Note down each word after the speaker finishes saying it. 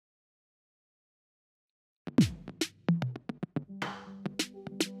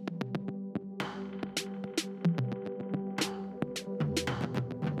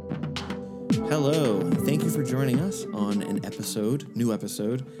Hello, thank you for joining us on an new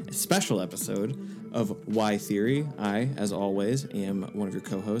episode, a special episode of Why Theory. I, as always, am one of your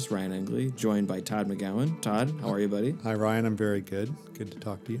co-hosts, Ryan Engley, joined by Todd McGowan. Todd, how are you, buddy? Hi, Ryan. I'm very good. Good to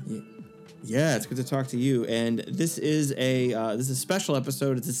talk to you. Yeah, it's good to talk to you. And this is a special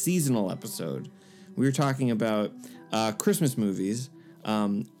episode. It's a seasonal episode. We were talking about Christmas movies,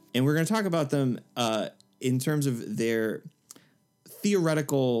 and we're going to talk about them in terms of their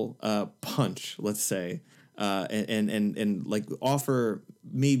theoretical punch, let's say, and like offer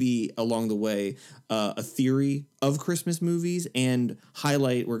maybe along the way a theory of Christmas movies and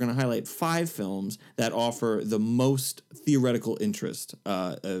we're going to highlight 5 films that offer the most theoretical interest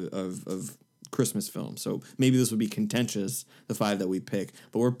of Christmas films. So maybe this would be contentious, the 5 that we pick,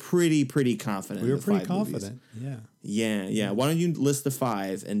 but we're pretty confident. We were pretty confident. Movies. Yeah. Why don't you list the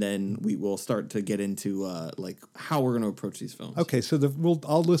 5, and then we will start to get into like how we're going to approach these films. Okay, so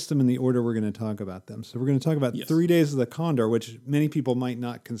I'll list them in the order we're going to talk about them. So we're going to talk about 3 Days of the Condor, which many people might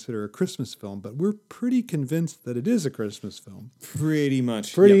not consider a Christmas film, but we're pretty convinced that it is a Christmas film. Pretty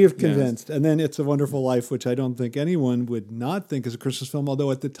much. Pretty convinced. Yes. And then It's a Wonderful Life, which I don't think anyone would not think is a Christmas film,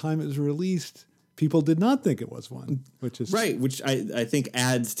 although at the time it was released, people did not think it was one, which is right. Which I think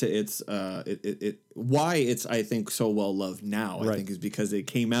adds to its why it's I think so well loved now. Right. I think is because it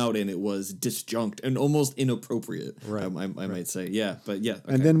came out and it was disjunct and almost inappropriate. Right. I might say but yeah. Okay.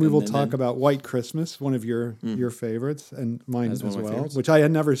 And then we will talk about White Christmas, one of your favorites and mine as well, which I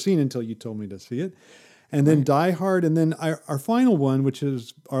had never seen until you told me to see it. And then Die Hard, and then our final one, which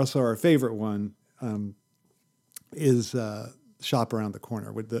is also our favorite one, is Shop Around the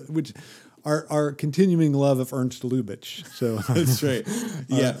Corner which. Our continuing love of Ernst Lubitsch. So that's right.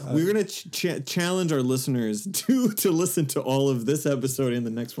 Yeah, we're going to challenge our listeners to listen to all of this episode and the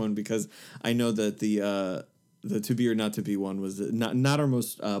next one, because I know that the To Be or Not to Be one was not our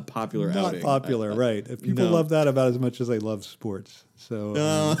most popular outing. Not popular, right? If people love that about as much as they love sports.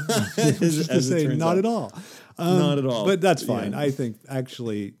 So just to say, not at all. Not at all. But that's fine. Yeah. I think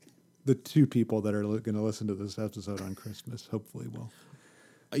actually the 2 people that are going to listen to this episode on Christmas hopefully will.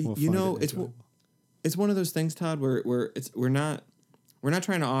 It's one of those things, Todd, where we're not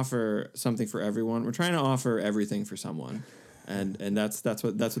trying to offer something for everyone. We're trying to offer everything for someone, and that's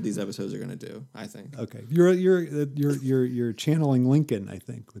what these episodes are going to do, I think. Okay, you're channeling Lincoln, I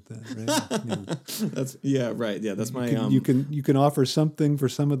think, with that, right? That's my. You can offer something for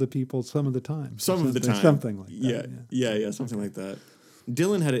some of the people some of the time. Something like that. Yeah, something like that.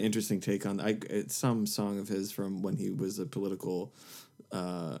 Dylan had an interesting take on it's some song of his from when he was a political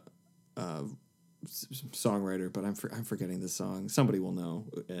songwriter, but I'm forgetting the song. Somebody will know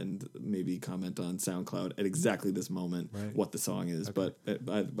and maybe comment on SoundCloud at exactly this moment what the song is. Okay.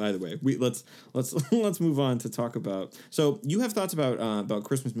 But by the way, let's move on to talk about. So you have thoughts about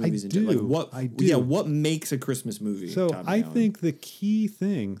Christmas movies? I do. Yeah, what makes a Christmas movie? So I think the key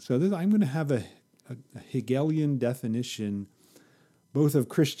thing. So I'm going to have a Hegelian definition, both of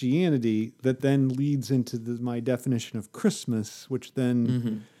Christianity, that then leads into my definition of Christmas, which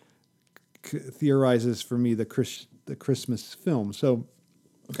then theorizes for me the Christmas film. So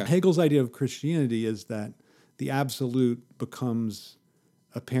Hegel's idea of Christianity is that the absolute becomes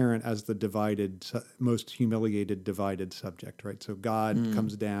apparent as the most humiliated, divided subject, right? So God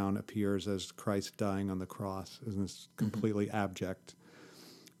comes down, appears as Christ dying on the cross in this completely abject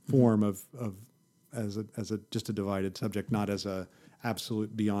form of as just a divided subject, not as a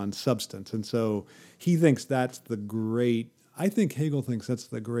absolute beyond substance. And so he thinks I think Hegel thinks that's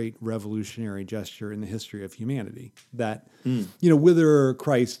the great revolutionary gesture in the history of humanity, that, whether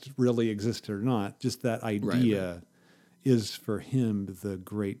Christ really existed or not, just that idea is for him the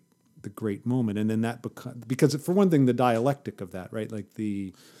great moment. And then that because for one thing, the dialectic of that, right? Like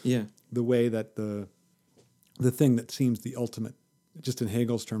the way that the thing that seems the ultimate, just in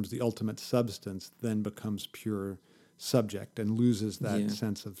Hegel's terms, the ultimate substance, then becomes pure subject and loses that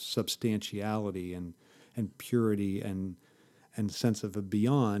sense of substantiality and purity and sense of a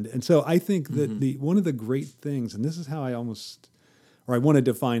beyond. And so I think that one of the great things, and this is how I want to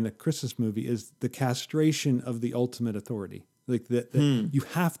define the Christmas movie, is the castration of the ultimate authority. Like that you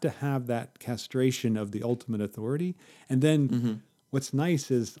have to have that castration of the ultimate authority. And then what's nice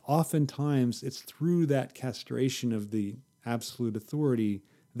is oftentimes it's through that castration of the absolute authority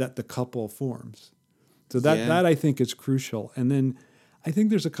that the couple forms. So that I think is crucial. And then I think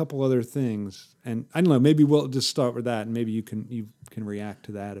there's a couple other things, and I don't know, maybe we'll just start with that, and maybe you can react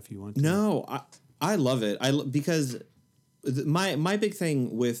to that if you want to. No, I love it. Because my big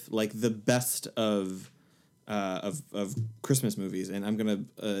thing with like the best of of Christmas movies, and I'm gonna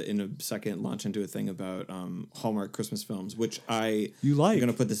in a second launch into a thing about Hallmark Christmas films, which I'm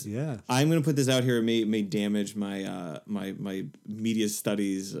gonna put this. Yeah. I'm gonna put this out here. It may damage my my media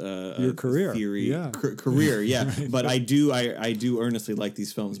studies Your career theory career. Yeah, right. But I do earnestly like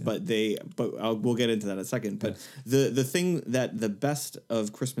these films. But we'll get into that in a second. But the thing that the best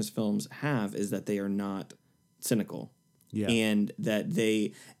of Christmas films have is that they are not cynical. Yeah. And that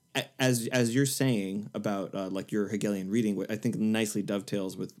they, as you're saying about like your Hegelian reading, what I think nicely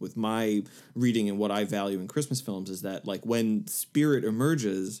dovetails with my reading and what I value in Christmas films is that like when spirit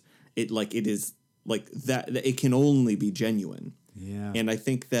emerges, it is like that it can only be genuine. Yeah. And I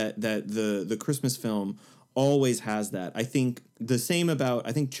think that the Christmas film always has that. I think the same about,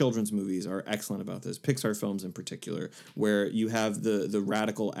 I think children's movies are excellent about this, Pixar films in particular, where you have the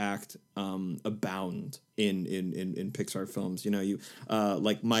radical act abound in Pixar films. You know, you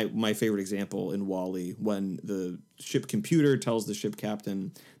like my favorite example in WALL-E, when the ship computer tells the ship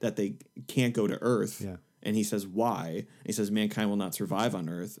captain that they can't go to Earth. Yeah. And he says, why? And he says, mankind will not survive on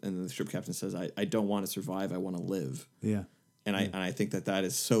Earth. And the ship captain says, I don't want to survive, I want to live. Yeah. And I think that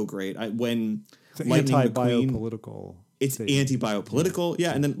is so great. When it's Lightning anti-biopolitical. It's anti-biopolitical,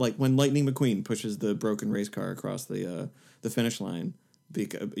 yeah. And then like when Lightning McQueen pushes the broken race car across the finish line,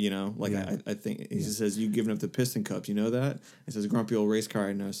 because I think he just says, "You've given up the piston cup." You know that? It says, "Grumpy old race car."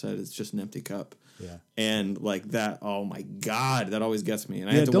 I know said it's just an empty cup. Yeah. And like that, oh my God, that always gets me. And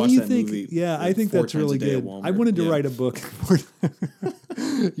I had to watch that movie. Yeah, I think that's really good. I wanted to write a book for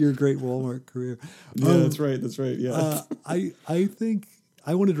your great Walmart career. Yeah, that's right. Yeah. I think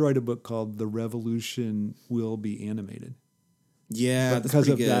I wanted to write a book called "The Revolution Will Be Animated." Yeah, because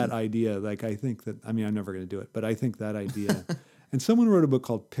of that idea. Like, I think that, I mean, I'm never going to do it, but I think that idea. And someone wrote a book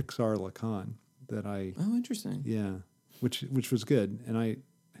called Pixar Lacan that I. Oh, interesting. Yeah, which was good, and I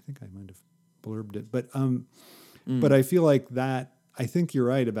think I might have blurbed it, but but I feel like that. I think you're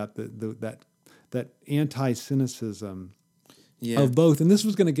right about that anti-cynicism of both. And this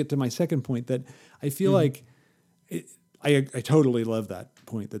was going to get to my second point, that I feel like I totally love that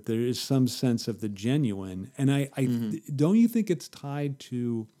point, that there is some sense of the genuine. And I don't you think it's tied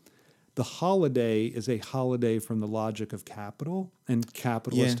to the holiday is a holiday from the logic of capital and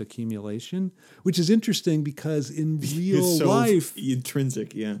capitalist accumulation, which is interesting because in real life,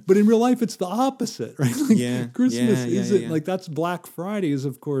 intrinsic, but in real life, it's the opposite, right? Like Christmas isn't like, that's Black Friday is,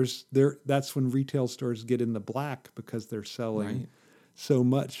 of course, that's when retail stores get in the black because they're selling so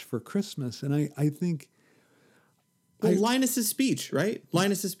much for Christmas. And I think, well, Linus's speech, right?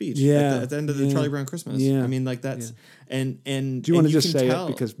 Linus's speech at the end of the Charlie Brown Christmas. Yeah. I mean, like that's and do you want to just say it,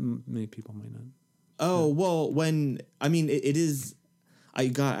 because many people might not? Oh well, it is. I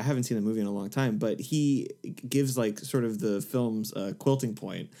haven't seen the movie in a long time, but he gives like sort of the film's quilting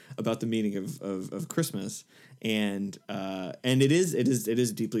point about the meaning of Christmas, and it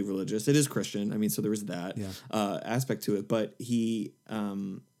is deeply religious. It is Christian. I mean, so there is that aspect to it, but he.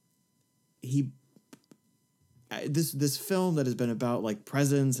 This film that has been about like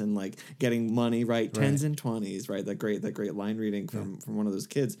presents and like getting money, right? 10s and 20s, right? That great line reading from one of those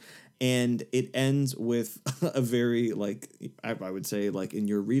kids. And it ends with a very, like, I would say, like, in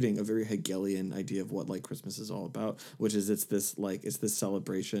your reading, a very Hegelian idea of what, like, Christmas is all about, which is it's this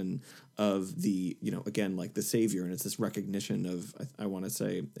celebration of the, again, like, the Savior, and it's this recognition of, I want to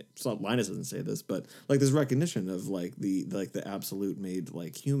say, Linus doesn't say this, but, like, this recognition of, like, the absolute made,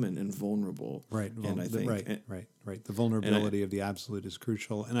 like, human and vulnerable. Right. And I think... Right. The vulnerability of the absolute is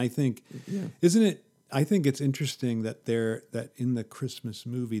crucial. And I think, isn't it, I think it's interesting that in the Christmas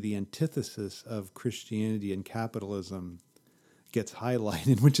movie, the antithesis of Christianity and capitalism gets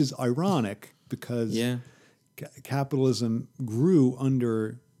highlighted, which is ironic because capitalism grew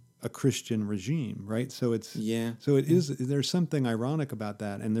under a Christian regime, right? So there's something ironic about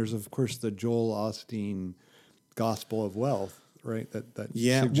that. And there's, of course, the Joel Osteen gospel of wealth, right? That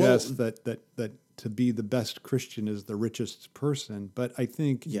suggests that to be the best Christian is the richest person. But I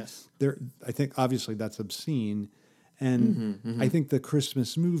think I think obviously that's obscene. And I think the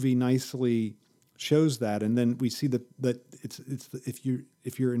Christmas movie nicely shows that. And then we see that it's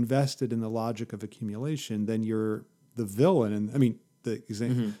if you're invested in the logic of accumulation, then you're the villain. And I mean, the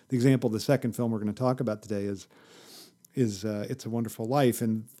example, the second film we're going to talk about today is It's a Wonderful Life.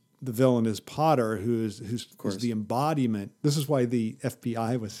 And the villain is Potter, who's the embodiment. This is why the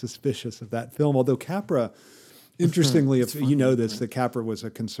FBI was suspicious of that film. Although Capra, interestingly, if you know this, that Capra was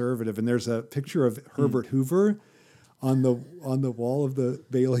a conservative, and there's a picture of Herbert Hoover on the wall of the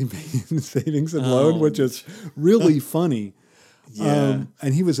Bailey Savings and Loan, which is really funny. Yeah.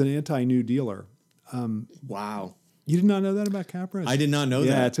 And he was an anti-New Dealer. Wow. You did not know that about Capra? I did not know that.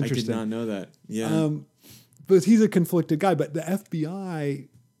 Yeah, it's interesting. I did not know that. Yeah. but he's a conflicted guy. But the FBI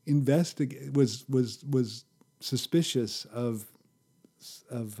was suspicious of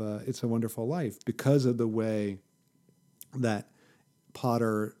It's a Wonderful Life because of the way that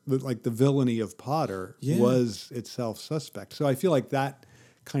Potter, like the villainy of Potter, was itself suspect. So I feel like that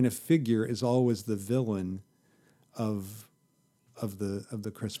kind of figure is always the villain of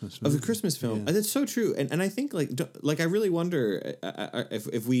the Christmas movie. Of the Christmas film. And it's so true. And I think like I really wonder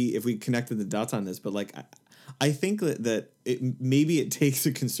if we connected the dots on this, but like I think that maybe it takes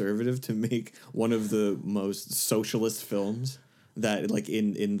a conservative to make one of the most socialist films that like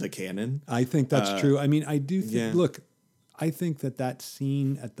in the canon. I think that's true. I mean, I do think, look, I think that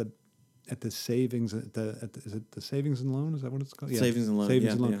scene at the savings is it the Savings and Loan? Is that what it's called? Yeah. Savings and Loan.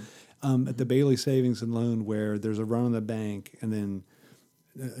 Savings and Loan. At the Bailey Savings and Loan, where there's a run on the bank, and then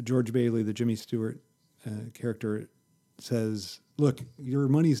George Bailey, the Jimmy Stewart character, says, "Look, your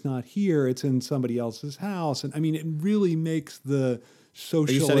money's not here; it's in somebody else's house." And I mean, it really makes the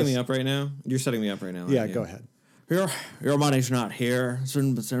socialist. Are you setting me up right now? You're setting me up right now. Yeah, go ahead. Your money's not here. It's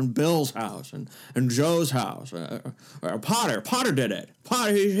in Bill's house and Joe's house. Potter did it.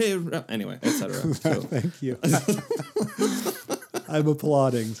 Anyway, etc. So. Thank you. I'm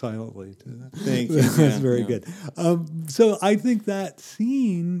applauding silently to that. Thank you. That's very good. So I think that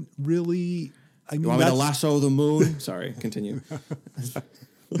scene really. I mean, you want me to lasso the moon? Sorry, continue.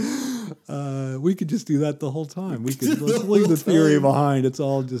 We could just do that the whole time. Let's leave the theory behind. It's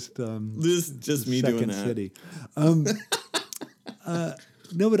all just this is just me doing that. City. No,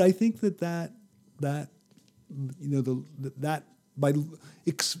 but I think that by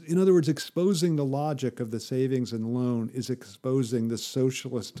in other words, exposing the logic of the savings and loan is exposing the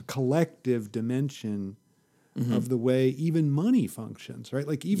socialist collective dimension of the way even money functions. Right,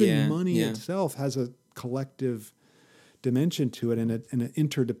 like even money itself has a collective dimension to it and an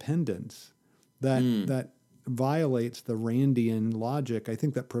interdependence that violates the Randian logic, I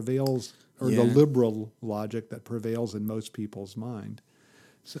think, that prevails, or the liberal logic that prevails in most people's mind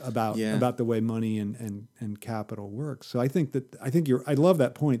about the way money and capital works. So I love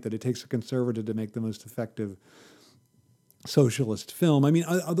that point that it takes a conservative to make the most effective socialist film. I mean,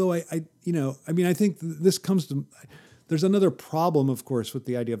 although I think this comes to, there's another problem, of course, with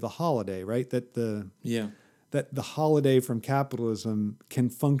the idea of the holiday, right? That the holiday from capitalism can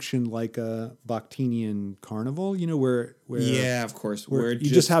function like a Bakhtinian carnival, where of course, where you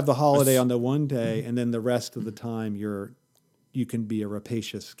just have the holiday on the one day, and then the rest of the time you can be a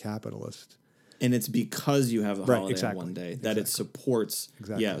rapacious capitalist. And it's because you have the holiday on one day that it supports.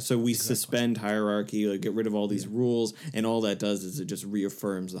 Exactly. Yeah, so we suspend hierarchy, like get rid of all these rules, and all that does is it just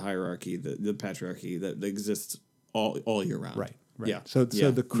reaffirms the hierarchy, the patriarchy that exists all year round. Right. Yeah. So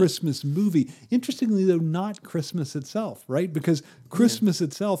the Christmas movie, interestingly though, not Christmas itself, right? Because Christmas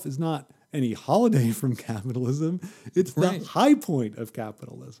itself is not any holiday from capitalism. It's the high point of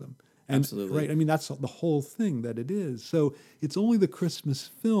capitalism. And, absolutely. Right. I mean, that's the whole thing that it is. So it's only the Christmas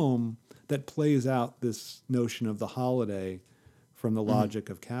film that plays out this notion of the holiday from the logic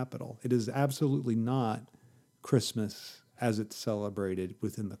of capital. It is absolutely not Christmas as it's celebrated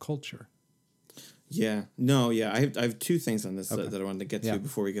within the culture. Yeah. No, yeah. I have two things on this that I wanted to get to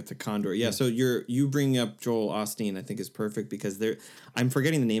before we get to Condor. Yeah, so you bring up Joel Osteen, I think is perfect because I'm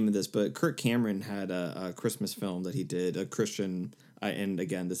forgetting the name of this, but Kirk Cameron had a Christmas film that he did, a Christian, and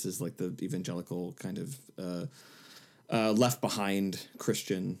again, this is like the evangelical kind of Left Behind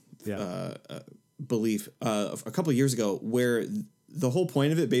Christian belief a couple of years ago, where the whole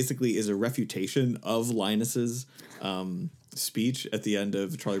point of it basically is a refutation of Linus's speech at the end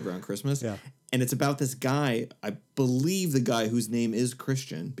of Charlie Brown Christmas. Yeah. And it's about this guy, I believe the guy whose name is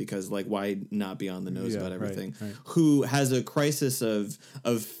Christian, because like why not be on the nose about everything, who has a crisis of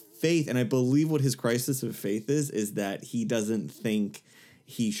faith. And I believe what his crisis of faith is that he doesn't think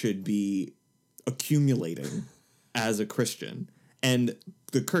he should be accumulating as a Christian. And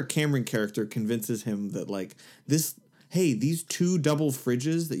the Kirk Cameron character convinces him that like these two double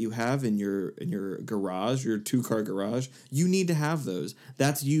fridges that you have in your garage, your 2-car garage, you need to have those.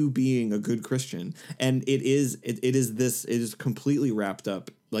 That's you being a good Christian. And it is completely wrapped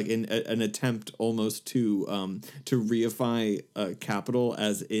up like in an attempt almost to reify capital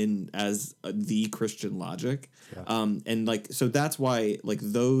as the Christian logic. Yeah. And like so that's why like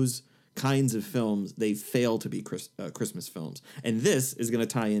those kinds of films, they fail to be Christmas films. And this is going to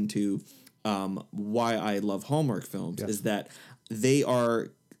tie into why I love Hallmark films is that they are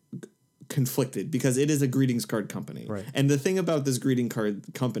conflicted because it is a greetings card company. Right. And the thing about this greeting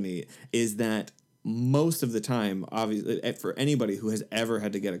card company is that most of the time, obviously, for anybody who has ever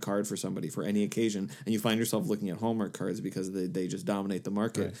had to get a card for somebody for any occasion, and you find yourself looking at Hallmark cards because they just dominate the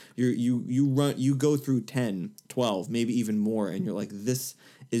market. Right. You go through 10, 12, maybe even more, and you're like, this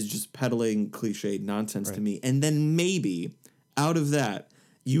is just peddling cliched nonsense to me. And then maybe out of that,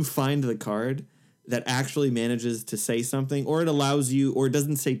 you find the card that actually manages to say something, or it allows you, or it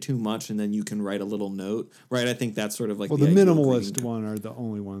doesn't say too much, and then you can write a little note, right? I think that's sort of like the minimalist one are the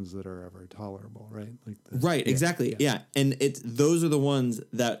only ones that are ever tolerable, right? Exactly. Yeah. And those are the ones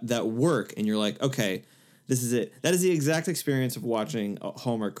that work, and you're like, okay, this is it. That is the exact experience of watching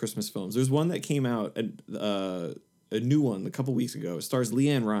Hallmark Christmas films. There's one that came out, a new one a couple weeks ago. It stars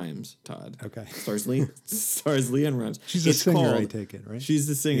LeAnn Rimes, Todd. Okay. Stars LeAnn Rimes. She's a singer, I take it, right? She's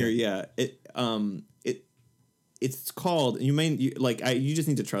the singer, yeah. It's called, you just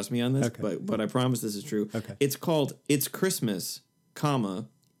need to trust me on this, but I promise this is true. Okay. It's called It's Christmas,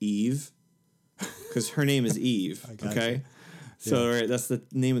 Eve, because her name is Eve, okay? So right, that's the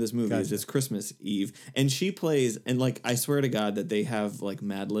name of this movie. Is It's Christmas Eve, and she plays, and like I swear to God that they have like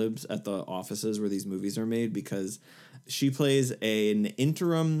Mad Libs at the offices where these movies are made, because she plays an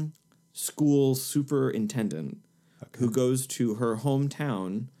interim school superintendent who goes to her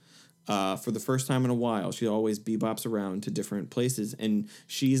hometown for the first time in a while. She always bebops around to different places, and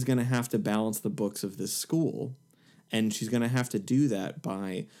she's going to have to balance the books of this school, and she's going to have to do that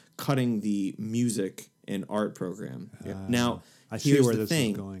by cutting the music and art program. Now, I see where this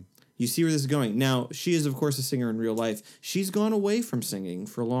is going. You see where this is going. Now, she is, of course, a singer in real life. She's gone away from singing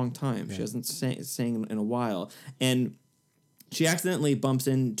for a long time. Yeah. She hasn't sang in a while. And she accidentally bumps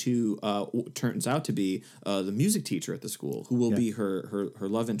into, turns out to be the music teacher at the school, who will be her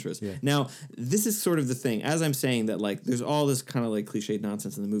love interest. Yeah. Now, this is sort of the thing. As I'm saying that, like, there's all this kind of like cliched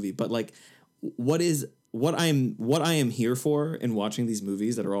nonsense in the movie, but like, what I am here for in watching these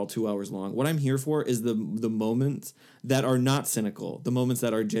movies that are all 2 hours long, what I'm here for is the moments that are not cynical, the moments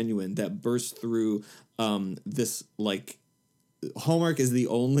that are genuine, that burst through this like. Hallmark is the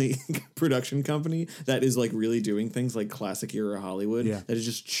only production company that is like really doing things like classic era Hollywood, that is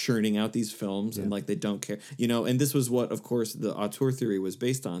just churning out these films and like they don't care, and this was what, of course, the auteur theory was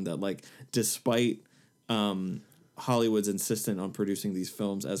based on, that like despite Hollywood's insistent on producing these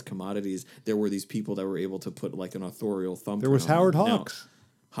films as commodities, there were these people that were able to put like an authorial thumbprint. There was Howard Hawks.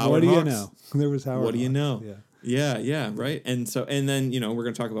 What do you know? There was Howard. What do you Hawks. know? Yeah, right. And then we're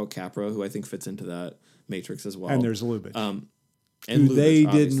going to talk about Capra, who I think fits into that matrix as well. And there's Lubitsch. And who they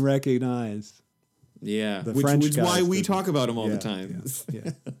didn't recognize. Yeah, the which French is why we talk about him all the time.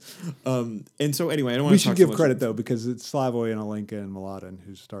 And so anyway, I don't want to talk. We should give credit though, because it's Slavoj and Alenka and Mladen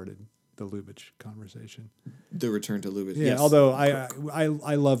who started the Lubitsch conversation. The return to Lubitsch. Yeah, yes. although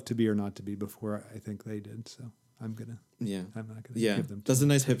I love To Be or Not to Be before I think they did, so I'm not gonna give them. That's a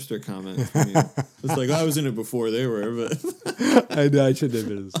nice hipster comment from you. It's like, I was in it before they were, but I shouldn't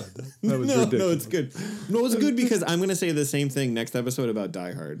have said that. That was ridiculous. No, it's good. No, it's good because I'm gonna say the same thing next episode about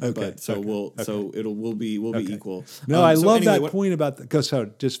Die Hard. Okay. We'll be equal. No, I love that point about the. Go,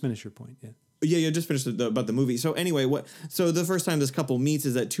 so just finish your point. Yeah. Yeah, just finished about the movie. So anyway, so the first time this couple meets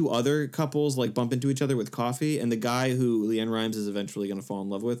is that two other couples like bump into each other with coffee, and the guy who LeAnn Rimes is eventually going to fall in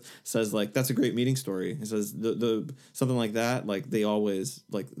love with says like, that's a great meeting story. He says the something like that, like they always,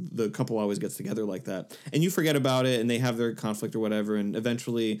 like the couple always gets together like that, and you forget about it, and they have their conflict or whatever, and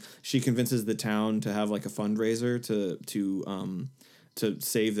eventually she convinces the town to have like a fundraiser to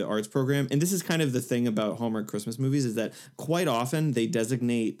save the arts program. And this is kind of the thing about Hallmark Christmas movies, is that quite often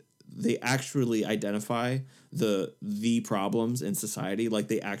they actually identify the problems in society. Like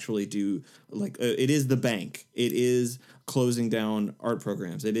they actually do, like it is the bank, it is closing down art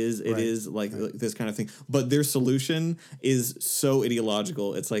programs, it is like this kind of thing, but their solution is so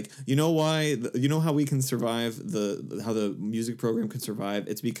ideological. It's like, you know why, you know how we can survive, how the music program can survive?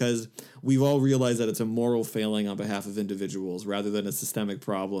 It's because we've all realized that it's a moral failing on behalf of individuals rather than a systemic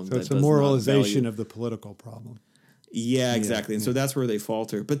problem. So it's a moralization of the political problem. Yeah, exactly. And so that's where they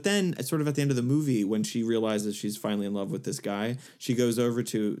falter. But then sort of at the end of the movie, when she realizes she's finally in love with this guy, she goes over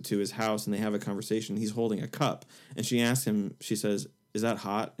to his house and they have a conversation. He's holding a cup and she asks him, she says, "Is that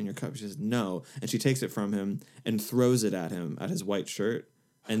hot in your cup?" She says, "No." And she takes it from him and throws it at him, at his white shirt.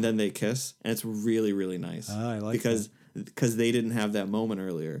 And then they kiss. And it's really, really nice. I like that. Because they didn't have that moment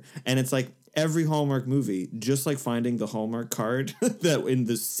earlier. And it's like, every Hallmark movie, just like finding the Hallmark card that in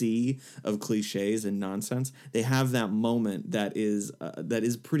the sea of cliches and nonsense, they have that moment that is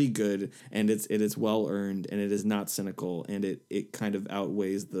pretty good, and it's well earned, and it is not cynical, and it kind of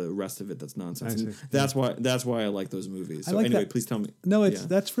outweighs the rest of it that's nonsense. And that's why I like those movies. So anyway, please tell me. No,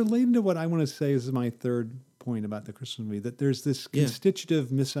 that's related to what I want to say is my third point about the Christmas movie, that there's this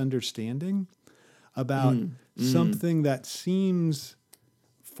constitutive misunderstanding about something that seems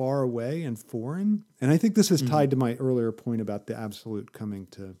far away and foreign. And I think this is tied to my earlier point about the absolute coming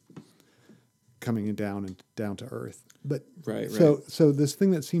down to earth. But so this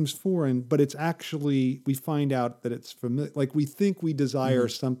thing that seems foreign, but it's actually, we find out that it's familiar. Like we think we desire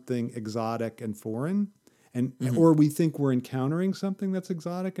something exotic and foreign, and or we think we're encountering something that's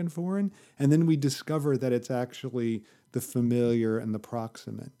exotic and foreign, and then we discover that it's actually the familiar and the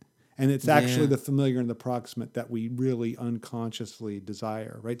proximate. And it's actually the familiar and the proximate that we really unconsciously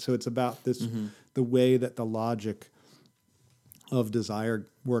desire, right? So it's about this, the way that the logic of desire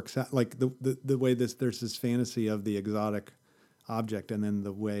works out, like the way there's this fantasy of the exotic object, and then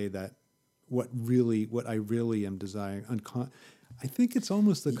the way that what I really am desiring. I think it's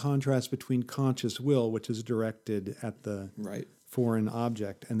almost the contrast between conscious will, which is directed at the foreign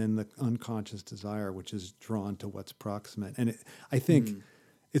object, and then the unconscious desire, which is drawn to what's proximate. And I think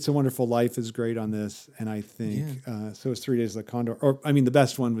It's a Wonderful Life is great on this, and I think so is 3 Days of the Condor. Or I mean, the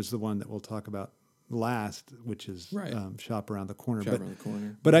best one was the one that we'll talk about last, which is Shop Around the Corner.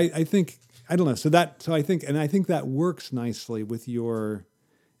 But I think, I don't know. So I think that works nicely with your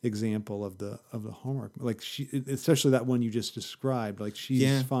example of the Hallmark, like especially that one you just described. Like she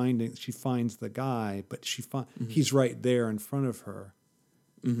finds the guy, but he's right there in front of her.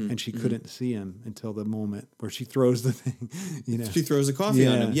 And she couldn't see him until the moment where she throws the thing, She throws the coffee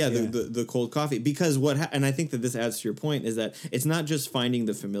on him. The cold coffee. Because and I think that this adds to your point, is that it's not just finding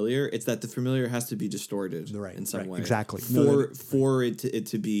the familiar, it's that the familiar has to be distorted in some way. Exactly. For it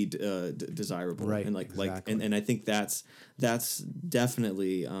to be desirable. Right. And and I think that's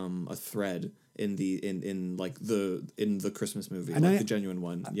definitely a thread in the Christmas movie, and the genuine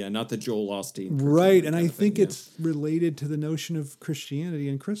one, not the Joel Osteen, right? And I think it's related to the notion of Christianity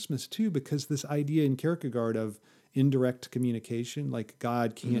and Christmas too, because this idea in Kierkegaard of indirect communication, like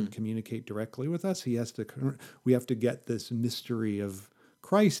God can't communicate directly with us; we have to get this mystery of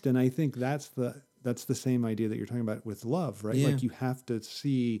Christ, and I think that's the same idea that you're talking about with love, right? Like you have to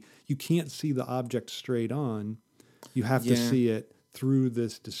see, you can't see the object straight on, you have to see it through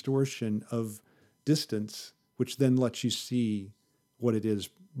this distortion of distance, which then lets you see what it is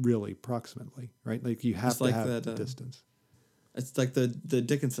really proximately, right? Like you have to have that distance. It's like the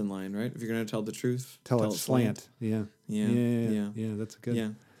Dickinson line, right? If you're going to tell the truth, tell it slant. Yeah. That's good. Yeah.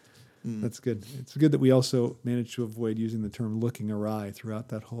 That's good. It's good that we also managed to avoid using the term "looking awry" throughout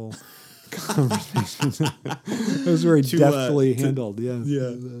that whole conversation. It was very deftly handled.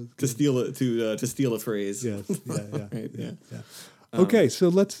 To steal a phrase. Yes. Right. Yeah. Okay, so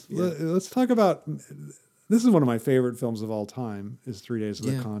let's talk about. This is one of my favorite films of all time. Is 3 Days of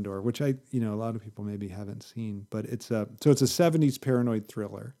the Condor, which a lot of people maybe haven't seen, but it's a 70s paranoid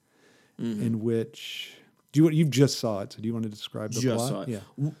thriller, in which you just saw it. So do you want to describe the plot? Saw it.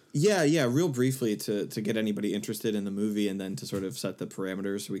 Yeah. Real briefly to get anybody interested in the movie, and then to sort of set the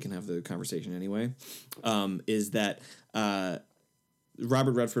parameters so we can have the conversation anyway. Is that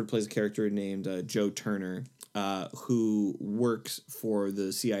Robert Redford plays a character named Joe Turner, who works for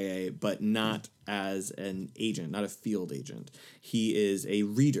the CIA, but not as an agent, not a field agent. He is a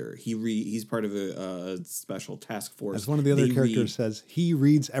reader. He's part of a special task force. As one of the other characters says, he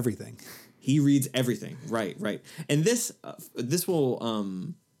reads everything. He reads everything. Right. And this is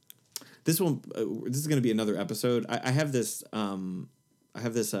going to be another episode. I have this hot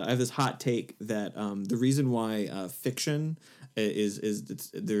take that the reason why fiction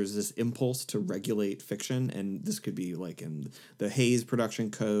there's this impulse to regulate fiction, and this could be like in the Hays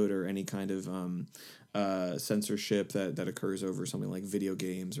Production Code or any kind of censorship that occurs over something like video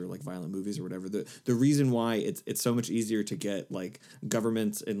games or like violent movies or whatever. The reason why it's so much easier to get like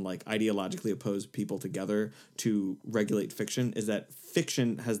governments and like ideologically opposed people together to regulate fiction is that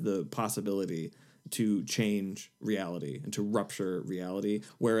fiction has the possibility to change reality and to rupture reality,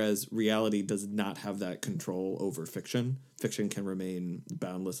 whereas reality does not have that control over fiction. Fiction can remain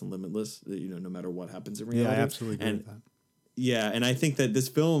boundless and limitless, no matter what happens in reality. Yeah, I absolutely agree with that. Yeah, and I think that this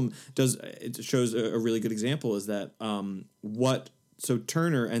film shows a really good example is that so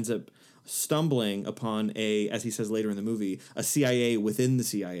Turner ends up stumbling upon as he says later in the movie, a CIA within the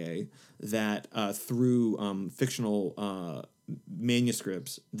CIA that through fictional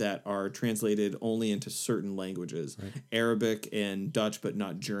manuscripts that are translated only into certain languages, Arabic and Dutch, but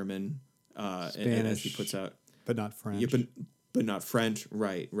not German. Spanish, and as he puts out, but not French. Yeah, but not French.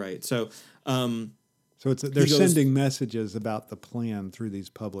 Right. So, so they're sending messages about the plan through these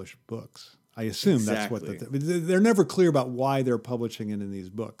published books. I assume that's what they're never clear about why they're publishing it in these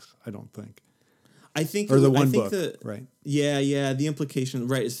books. I don't think. I think or the I one think book, right? Yeah. The implication,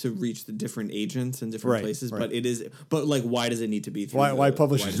 right, is to reach the different agents in different Right, places. right. But it is. But like, why does it need to be through? Why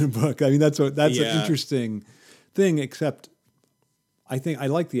publish it in a book? I mean, that's an Yeah. interesting thing. Except, I think I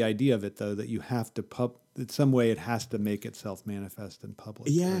like the idea of it though, that you have to in some way it has to make itself manifest in public.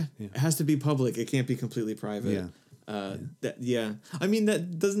 Yeah, right? it has to be public. It can't be completely private. Yeah. I mean,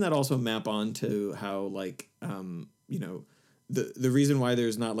 doesn't that also map on to how like the reason why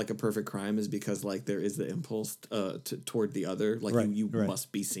there's not like a perfect crime is because like there is the impulse toward the other. Like Right, you right.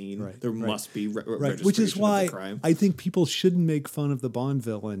 must be seen. Right, There right. must be Right, which is registration of why the crime. I think people shouldn't make fun of the Bond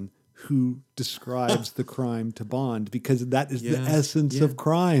villain who describes the crime to Bond, because that is the Yeah, essence yeah. of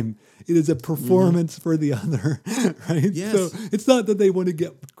crime. It is a performance for the other, right? Yes. So it's not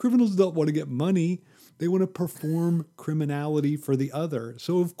that criminals don't want to get money. They want to perform criminality for the other.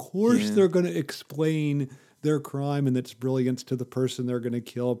 So of course Yeah. they're going to explain their crime and its brilliance to the person they're going to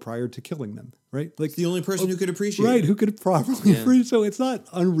kill prior to killing them, right? Like It's the only person who could appreciate right, it. who could properly Yeah. appreciate. So it's not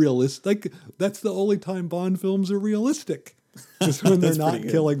unrealistic. Like that's the only time Bond films are realistic. Just when they're That's not pretty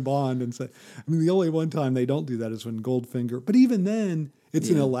good. killing Bond and say, I mean, the only one time they don't do that is when Goldfinger. But even then, it's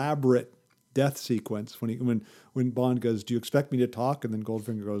an Yeah. elaborate death sequence when Bond goes, "Do you expect me to talk?" And then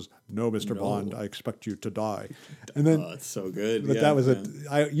Goldfinger goes, "No, Mr. No. Bond, I expect you to die." And then, Oh, it's so good. but Yeah, that was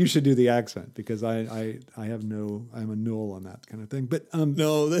yeah. you should do the accent because I'm a null on that kind of thing. But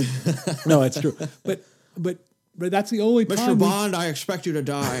No, no, it's true. But that's the only Mr. time. Bond, I expect you to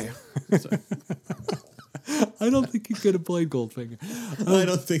die. I don't think he could have played Goldfinger. I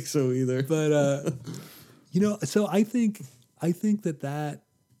don't think so either. But so I think that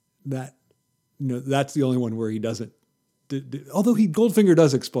that's the only one where he doesn't. Although Goldfinger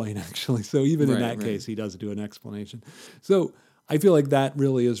does explain actually, so even in Right, that right. case he does do an explanation. So I feel like that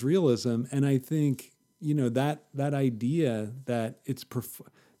really is realism, and I think that idea that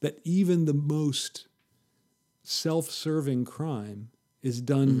that even the most self-serving crime is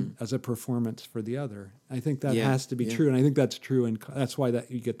done as a performance for the other. I think that Yeah, has to be yeah. true, and I think that's true, and that's why that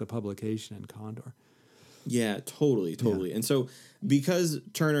you get the publication in Condor. Yeah, totally. And so because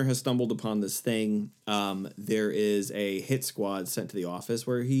Turner has stumbled upon this thing, there is a hit squad sent to the office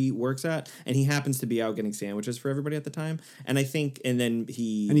where he works at, and he happens to be out getting sandwiches for everybody at the time. And I think, and then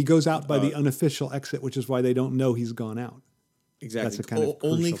he goes out by the unofficial exit, which is why they don't know he's gone out. exactly That's a kind of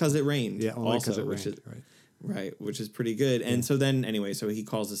only crucial because it rained. Yeah, only because also, it which rained. is, Right. Right, which is pretty good. And so then, anyway, so he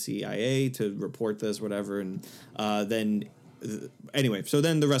calls the CIA to report this, whatever, and anyway, so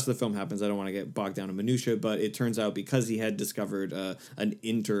then the rest of the film happens. I don't want to get bogged down in minutia, but it turns out because he had discovered an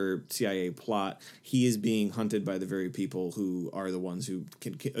inter-CIA plot, he is being hunted by the very people who are the ones who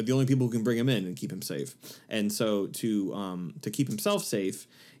the only people who can bring him in and keep him safe. And so to keep himself safe,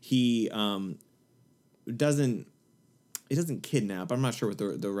 he doesn't kidnap. I'm not sure what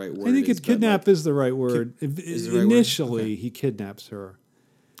the right word is. I think kidnap is the right word. is the right word? Initially, Okay. he kidnaps her.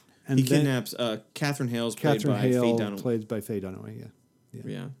 And He then kidnaps Catherine Hale's Catherine played by Faye Hale, Dunaway. played by Faye Dunaway, yeah.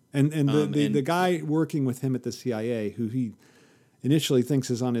 Yeah. And the And- guy working with him at the CIA, who he initially thinks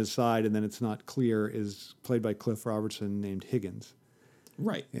is on his side and then it's not clear, is played by Cliff Robertson, named Higgins.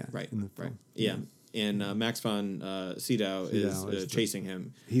 Right. Yeah, Right. in the Right. film. Yeah. And Max von Sydow is Sydow is chasing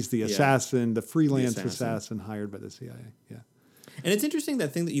him. He's the Yeah. assassin, the freelance assassin. assassin hired by the CIA. Yeah. And it's interesting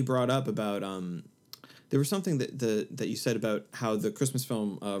that thing that you brought up about there was something that you said about how the Christmas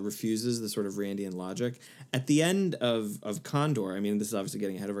film refuses the sort of Randian logic. At the end of Condor, I mean, this is obviously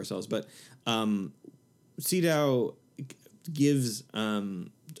getting ahead of ourselves, but Sydow gives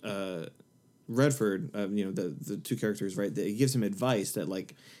Redford, the two characters, right? He gives him advice that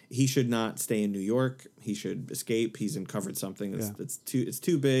like he should not stay in New York. He should escape. He's uncovered something that's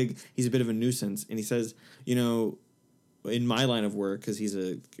too big. He's a bit of a nuisance, and he says, in my line of work, because he's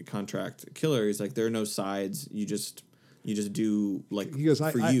a contract killer, he's like, there are no sides. You just do like He goes,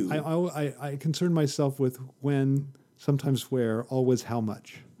 for you. I concern myself with when, sometimes where, always how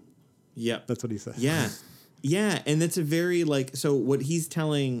much. Yep. That's what he says. Yeah. Yeah, and that's a very so what he's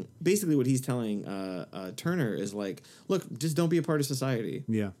telling Turner is like, look, just don't be a part of society.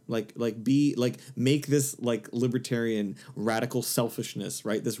 Yeah. Make this like libertarian radical selfishness,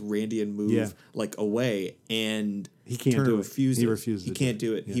 right? This Randian move like away, and He can't Turner do it. refuses. He refuses He to do can't it.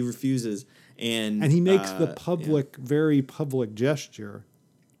 do it. Yeah. He refuses, and he makes the very public gesture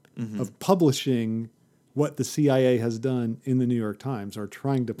of publishing what the CIA has done in the New York Times, or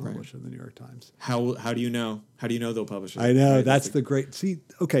trying to publish in the New York Times. How do you know? How do you know they'll publish it? I know, Right? that's the great... See,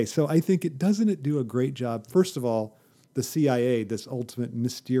 okay, so I think it do a great job. First of all, the CIA, this ultimate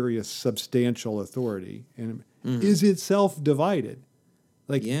mysterious substantial authority, and is itself divided.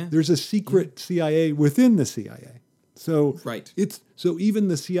 Like, there's a secret CIA within the CIA. So Right. so even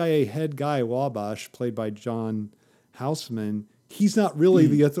the CIA head guy Wabash, played by John Houseman, he's not really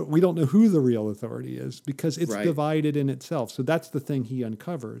we don't know who the real authority is because it's Right. divided in itself. So that's the thing he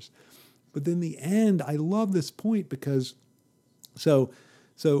uncovers. But then the end, I love this point because so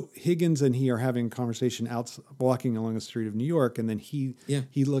Higgins and he are having a conversation walking along the street of New York, and then he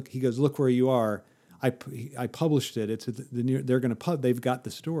goes, "Look where you are. I published it. It's they're going to they've got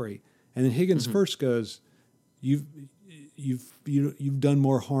the story." And then Higgins first goes, "You've done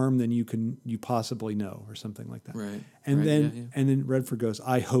more harm than you possibly know," or something like that. Right. And Right, then and then Redford goes,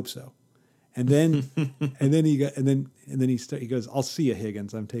 "I hope so." And then he goes, "I'll see you,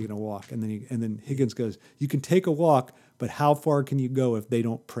 Higgins. I'm taking a walk." And then Higgins goes, "You can take a walk, but how far can you go if they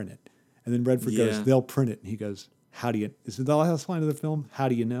don't print it?" And then Redford goes, "They'll print it." And he goes, "How do you?" Is it the last line of the film? "How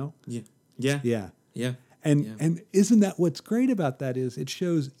do you know?" Yeah. Yeah. Yeah. Yeah. And isn't that what's great about that is it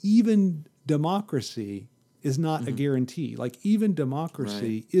shows even democracy is not a guarantee. Like even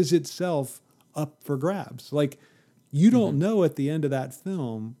democracy is itself up for grabs. Like you don't know at the end of that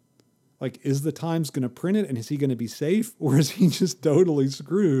film, like, is the Times going to print it and is he going to be safe or is he just totally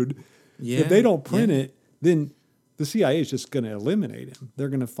screwed? Yeah. If they don't print it, then the CIA is just going to eliminate him. They're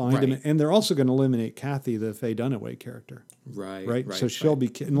going to find him, and they're also going to eliminate Kathy, the Faye Dunaway character. Right. So she'll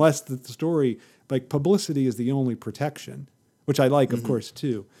be, unless the story, like publicity is the only protection, which I like, of course,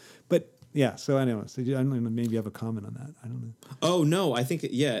 too. But yeah, so anyway, so I don't know, maybe you have a comment on that. I don't know. Oh no, I think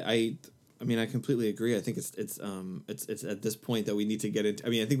I mean, I completely agree. I think it's at this point that we need to get into. I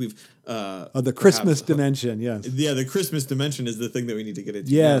mean, I think we've the Christmas dimension, yes. Yeah, the Christmas dimension is the thing that we need to get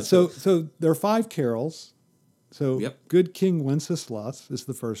into. Yeah, so there are 5 carols. So Yep. Good King Wenceslas is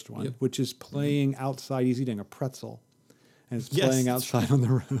the first one, which is playing Mm-hmm. outside. He's eating a pretzel, and it's playing outside on the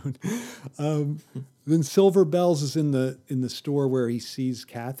road. Then Silver Bells is in the store where he sees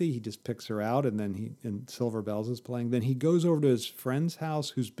Kathy. He just picks her out, and Silver Bells is playing. Then he goes over to his friend's house,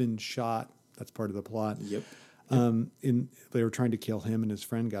 who's been shot. That's part of the plot. Yep. They were trying to kill him, and his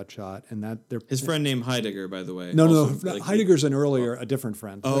friend got shot. And His friend named Heidegger, by the way. No, also, no. Heidegger's a different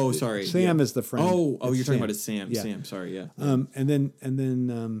friend. Oh, sorry. Sam is the friend. Oh, It's you're talking Sam. about his Sam. Yeah. Sam, sorry, yeah. And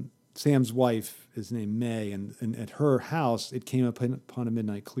then Sam's wife is named May, and at her house, It Came Upon a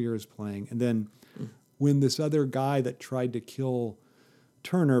Midnight Clear is playing. And then when this other guy that tried to kill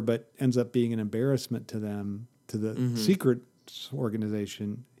Turner but ends up being an embarrassment to them, to the secret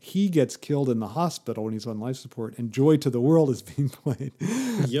organization, he gets killed in the hospital when he's on life support, and Joy to the World is being played.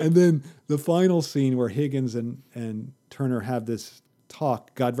 Yep. And then the final scene where Higgins and Turner have this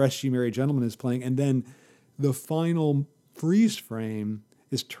talk, God Rest You Merry Gentlemen, is playing, and then the final freeze frame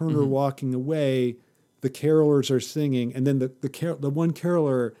is Turner walking away, the carolers are singing, and then the one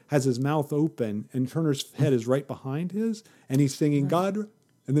caroler has his mouth open, and Turner's head is right behind his, and he's singing God,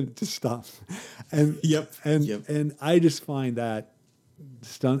 and then it just stops. And and I just find that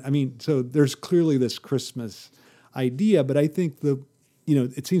I mean, so there's clearly this Christmas idea, but I think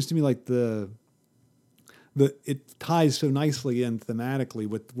it seems to me like it ties so nicely in thematically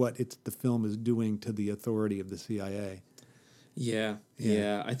with what the film is doing to the authority of the CIA. Yeah.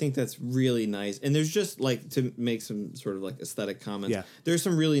 I think that's really nice. And there's just like, to make some sort of like aesthetic comments. Yeah. There's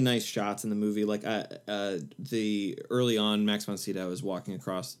some really nice shots in the movie. Like the early on, Max von Sydow is walking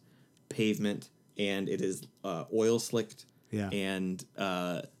across pavement, and it is oil slicked. Yeah. And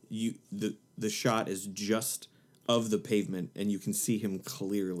the shot is just of the pavement, and you can see him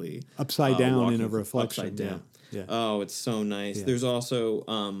clearly Upside down in walking a reflection. Upside down. Yeah. Oh, it's so nice. Yeah. There's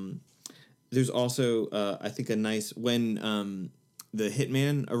also I think a nice when the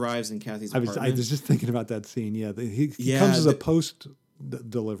hitman arrives in Kathy's apartment. I was just thinking about that scene. Yeah, he comes as a post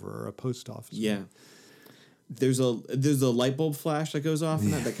deliverer, a post officer. Yeah. There's a light bulb flash that goes off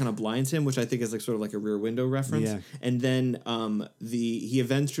and that kind of blinds him, which I think is like sort of like a Rear Window reference. Yeah. And then he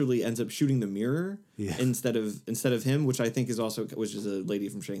eventually ends up shooting the mirror instead of him, which I think is also a Lady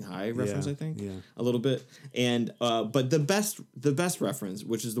from Shanghai reference. I think a little bit. And but the best reference,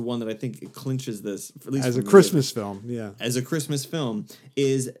 which is the one that I think clinches this, at least as a for me, Christmas film. Yeah, as a Christmas film,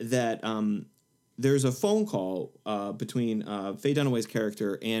 is that there's a phone call between Faye Dunaway's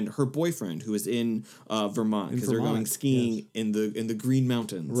character and her boyfriend, who is in Vermont, because they're going skiing in the Green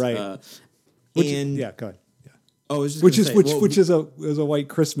Mountains. Right. Go ahead. Yeah. Oh, which is a white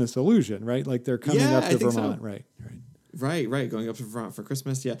Christmas illusion, right? Like they're coming up to Vermont, so. Right. Going up to Vermont for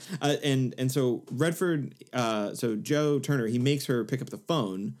Christmas, yeah. And so Redford, so Joe Turner, he makes her pick up the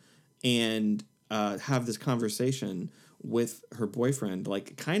phone and have this conversation with her boyfriend,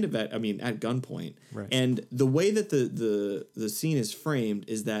 like kind of at gunpoint. Right. And the way that the scene is framed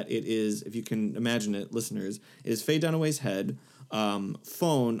is that it is, if you can imagine it, listeners, it is Faye Dunaway's head,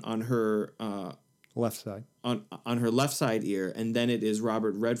 phone on her Left side. on her left side ear, and then it is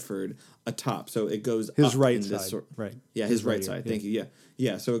Robert Redford atop. So it goes His up right in this side. Right. Yeah, his right ear, side. yeah. Thank you.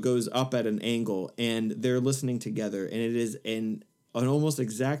 Yeah. So it goes up at an angle, and they're listening together, and it is an almost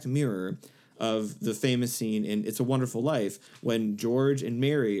exact mirror of the famous scene in It's a Wonderful Life when George and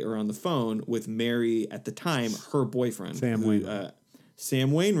Mary are on the phone with Mary at the time, her boyfriend. Sam Wainwright.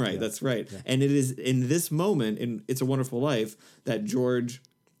 Sam Wainwright, that's right. Yeah. And it is in this moment in It's a Wonderful Life that George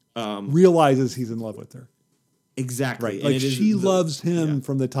realizes he's in love with her. Exactly. Right. Like she loves him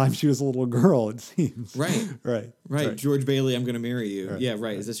from the time she was a little girl, it seems. Right. Right. George Bailey, I'm going to marry you. Right. Yeah,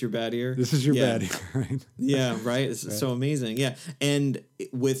 right. Is this your bad ear? This is your bad ear, right? Yeah, right. It's so amazing. Yeah. And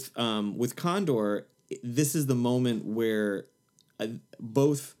with Condor, this is the moment where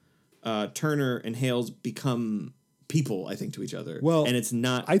both Turner and Hales become people, I think, to each other. Well, and it's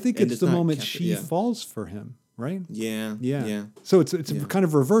not. I think it's the moment she falls for him, right? Yeah. So it's kind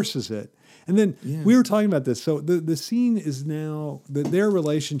of reverses it. And then we were talking about this. So the scene is now their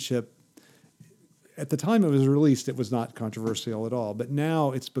relationship. At the time it was released, it was not controversial at all. But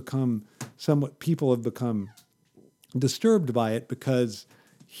now it's become somewhat. People have become disturbed by it because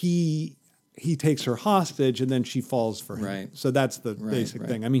he takes her hostage and then she falls for him. Right. So that's the basic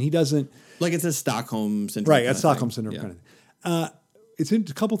thing. I mean, he doesn't like it's a Stockholm syndrome. Right, a Stockholm syndrome kind of thing. It's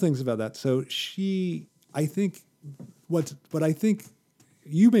a couple things about that. So I think what I think.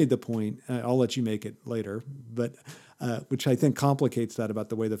 You made the point, I'll let you make it later, but which I think complicates that about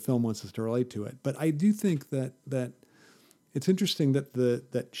the way the film wants us to relate to it. But I do think that it's interesting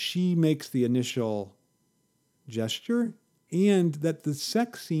that she makes the initial gesture and that the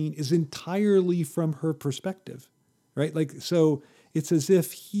sex scene is entirely from her perspective, right? Like, so it's as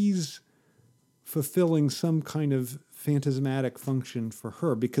if he's fulfilling some kind of phantasmatic function for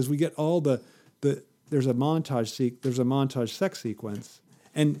her because we get all there's a montage sex sequence.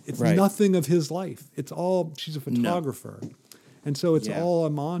 And it's nothing of his life. It's all, she's a photographer. No. And so it's all a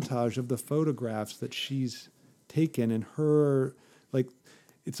montage of the photographs that she's taken and her, like,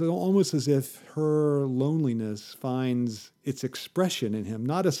 it's almost as if her loneliness finds its expression in him,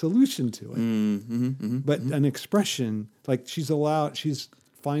 not a solution to it, but an expression. Like she's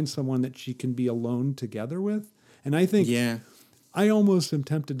finds someone that she can be alone together with. And I think, I almost am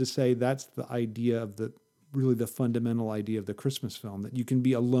tempted to say that's the idea of really the fundamental idea of the Christmas film, that you can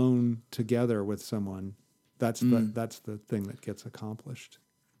be alone together with someone. That's the thing that gets accomplished.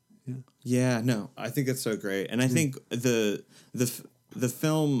 Yeah, no, I think that's so great. And I think the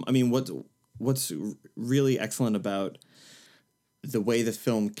film, I mean, what's really excellent about the way the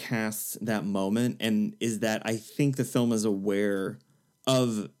film casts that moment and is that I think the film is aware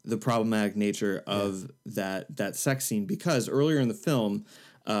of the problematic nature of that sex scene because earlier in the film,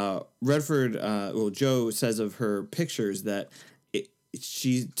 Redford, Joe says of her pictures that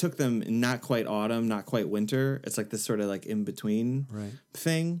she took them not quite autumn, not quite winter. It's like this sort of like in between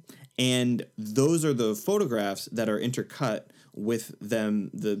thing. And those are the photographs that are intercut with them,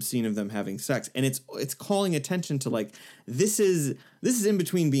 the scene of them having sex. And it's calling attention to like, this is in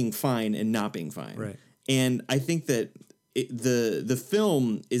between being fine and not being fine. Right. And I think that the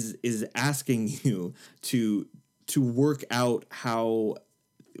film is asking you to work out how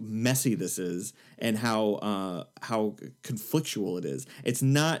messy this is and how conflictual it is. It's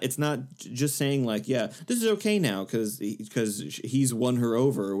not just saying like, yeah, this is okay now because he's won her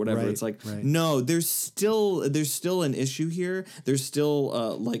over or whatever. It's like, no, there's still an issue here. There's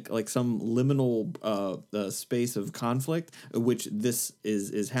still like some liminal space of conflict which this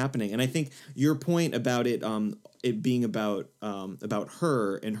is happening. And I think your point about it being about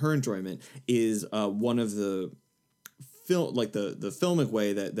her and her enjoyment is one of the like the filmic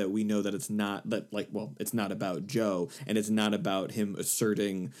way that we know that it's not that like, well, it's not about Joe and it's not about him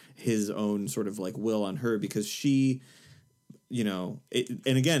asserting his own sort of like will on her because she, and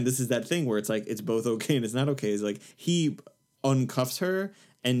again, this is that thing where it's like, it's both okay and it's not okay. It's like he uncuffs her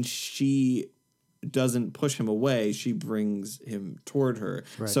and she doesn't push him away. She brings him toward her.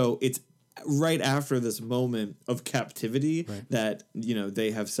 Right. So it's right after this moment of captivity that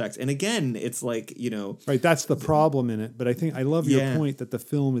they have sex, and again it's like that's the problem in it. But I think I love your point that the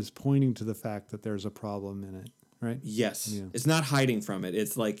film is pointing to the fact that there's a problem in it, right? Yes. It's not hiding from it.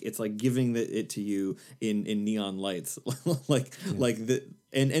 It's like giving it to you in neon lights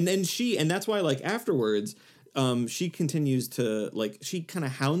and that's why like afterwards she continues to like she kind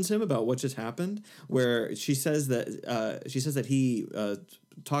of hounds him about what just happened, where she says that he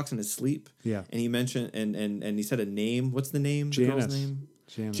talks in his sleep. Yeah. And he mentioned and he said a name. What's the name? Janice. The girl's name?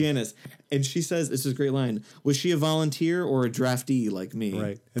 Janice. And she says, this is a great line, was she a volunteer or a draftee like me?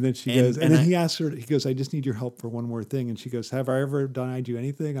 Right. And then she goes, and then he asks her, he goes, I just need your help for one more thing. And she goes, have I ever denied you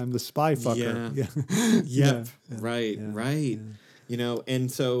anything? I'm the spy fucker. Yeah. Yep. Yeah. Right. Yeah. Right. Yeah. You know, and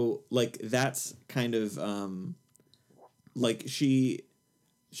so like that's kind of like she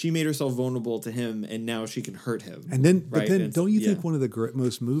made herself vulnerable to him, and now she can hurt him. And then, right? but then, don't you think one of the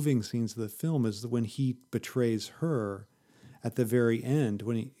most moving scenes of the film is when he betrays her at the very end,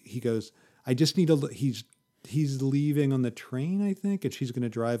 when he goes, I just need he's leaving on the train, I think, and she's going to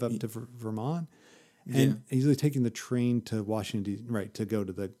drive up to Vermont, and he's like taking the train to Washington, right, to go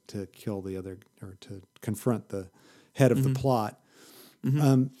to kill the other, or to confront the head of the plot.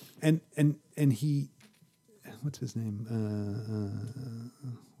 And he, what's his name?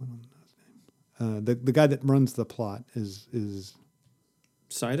 The guy that runs the plot is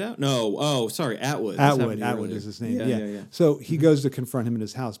Sideout? No. Oh, sorry, Atwood. Atwood is his name. Yeah. So he goes to confront him in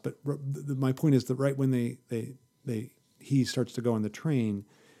his house. But my point is that right when he starts to go on the train,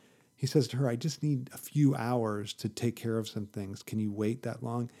 he says to her, "I just need a few hours to take care of some things. Can you wait that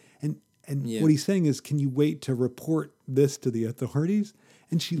long?" And what he's saying is, can you wait to report this to the authorities?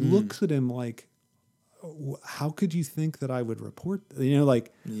 And she looks at him like, how could you think that I would report?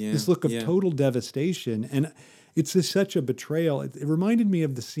 This look of total devastation. And it's just such a betrayal. It reminded me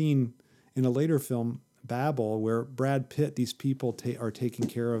of the scene in a later film, Babel, where Brad Pitt, these people are taking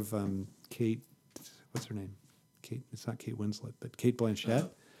care of Kate, what's her name? Kate, it's not Kate Winslet, but Kate Blanchett.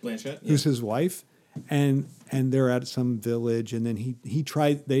 Who's his wife. And they're at some village, and then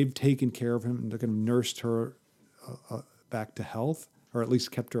they've taken care of him, and they're going to nursed her back to health, or at least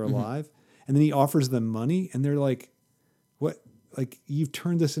kept her alive. And then he offers them money, and they're like, what? Like, you've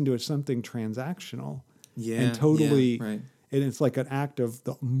turned this into something transactional. Yeah. And totally, right. And it's like an act of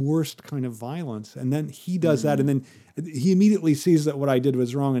the worst kind of violence. And then he does that, and then he immediately sees that what I did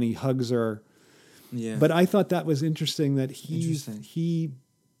was wrong, and he hugs her. Yeah. But I thought that was interesting that he's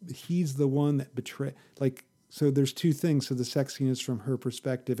the one that betrayed. Like, so there's two things. So the sex scene is from her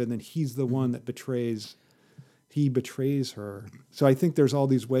perspective, and then he's the one that betrays. He betrays her. So I think there's all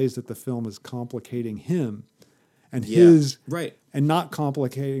these ways that the film is complicating him, and and not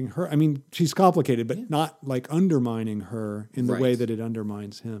complicating her. I mean, she's complicated, but not like undermining her in the way that it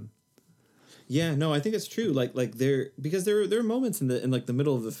undermines him. Yeah, no, I think it's true. Because there are moments in like the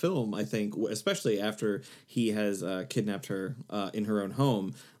middle of the film, I think, especially after he has kidnapped her in her own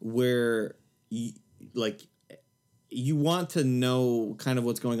home, where you want to know kind of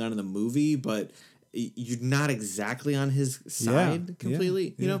what's going on in the movie, but you're not exactly on his side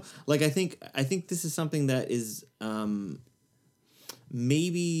completely. You know, like I think this is something that is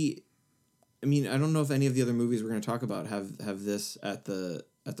maybe. I mean, I don't know if any of the other movies we're going to talk about have this at the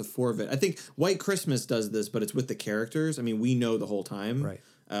fore of it. I think White Christmas does this, but it's with the characters. I mean, we know the whole time, right?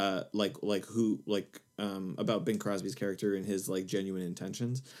 About Bing Crosby's character and his like genuine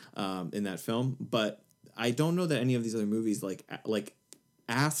intentions in that film. But I don't know that any of these other movies like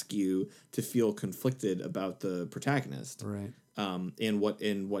ask you to feel conflicted about the protagonist, right? And what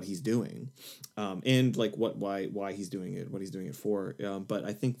he's doing, and like why he's doing it, what he's doing it for. But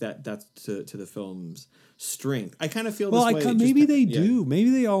I think that's to the film's strength. I kind of feel this way. Maybe they do.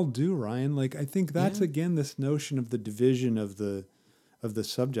 Maybe they all do, Ryan. Like I think that's again this notion of the division of the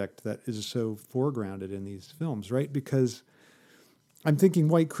subject that is so foregrounded in these films, right? Because I'm thinking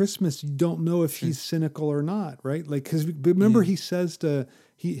White Christmas, you don't know if he's cynical or not, right? Like, because remember he says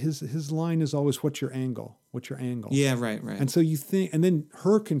his line is always, "What's your angle? What's your angle?" Yeah, right. And so you think, and then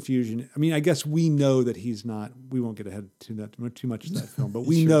her confusion. I mean, I guess we know that he's not. We won't get ahead too much of that film, but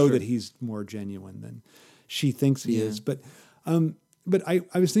we know that he's more genuine than she thinks he is. But I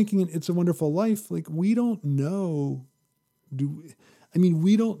was thinking, in It's a Wonderful Life, like we don't know.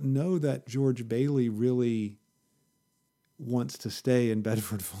 We don't know that George Bailey really wants to stay in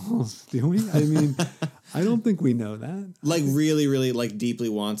Bedford Falls, do we? I mean, I don't think we know that. Like really, really, like deeply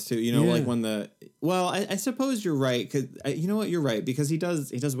wants to, like when I suppose you're right, because you know what, you're right, because he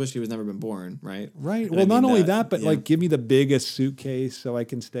does wish he was never been born, right? Right. And well, not only that, but like give me the biggest suitcase so I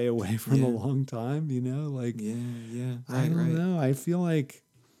can stay away from a long time, like. Yeah. I don't know. I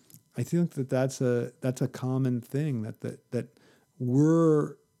think that's a common thing that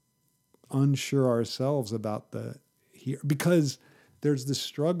we're unsure ourselves about here, because there's this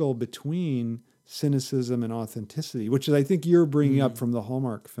struggle between cynicism and authenticity, which I think you're bringing up from the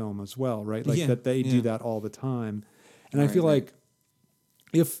Hallmark film as well, right? Like that they do that all the time. And I feel like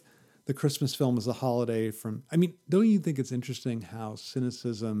if the Christmas film is a holiday don't you think it's interesting how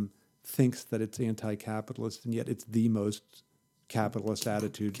cynicism thinks that it's anti-capitalist, and yet it's the most capitalist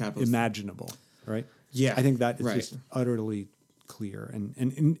attitude imaginable, right? Yeah. I think that is just utterly clear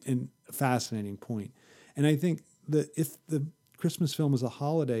and a fascinating point. And I think that if the Christmas film is a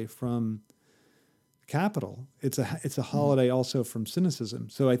holiday from capital, it's a holiday also from cynicism.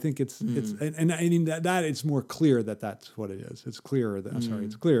 So I think it's and I mean that it's more clear that that's what it is. It's clearer that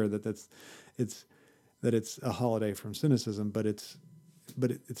it's clear that it's a holiday from cynicism, but it's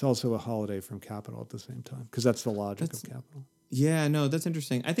also a holiday from capital at the same time, because that's the logic of capital. Yeah, no, that's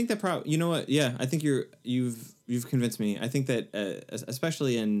interesting. I think that you know what? Yeah, I think you've convinced me. I think that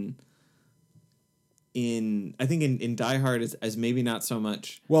especially in Die Hard as maybe not so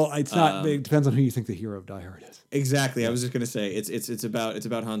much. Well, it's not. It depends on who you think the hero of Die Hard is. Exactly. Yeah. I was just gonna say it's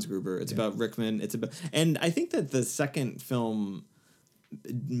about Hans Gruber. It's about Rickman. And I think that the second film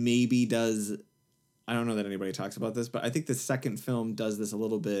maybe does. I don't know that anybody talks about this, but I think the second film does this a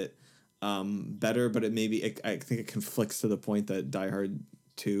little bit better. But I think it conflicts to the point that Die Hard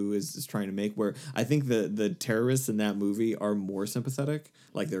 2 is trying to make, where I think the terrorists in that movie are more sympathetic,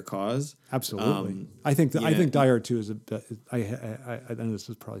 like their cause. Absolutely. I think Die Hard 2 is I know this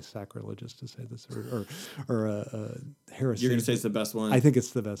is probably sacrilegious to say this or heresy. You're going to say it's the best one? I think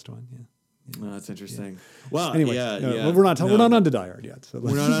it's the best one, yeah. Oh, that's interesting. Yeah. Well, anyway, yeah. We're not on to Die Hard yet. So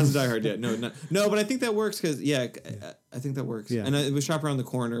we're not on to Die Hard yet. No, but I think that works because I think that works. Yeah. And it was Shop Around the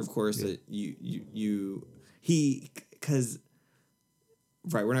Corner, of course. That because.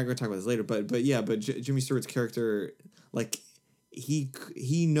 Right, we're not going to talk about this later, but Jimmy Stewart's character, like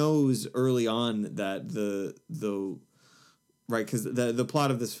he knows early on that the right, because the plot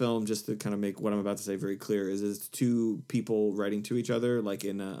of this film, just to kind of make what I'm about to say very clear, is two people writing to each other, like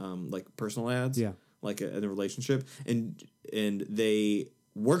in like personal ads, like in a relationship, and they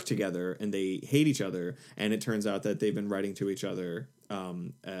work together and they hate each other, and it turns out that they've been writing to each other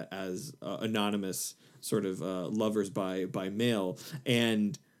as anonymous sort of lovers by mail,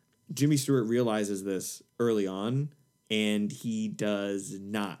 and Jimmy Stewart realizes this early on, and he does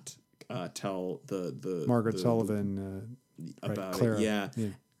not tell the Margaret Sullivan about Clara. it. Yeah.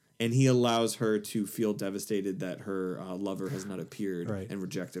 And he allows her to feel devastated that her lover has not appeared and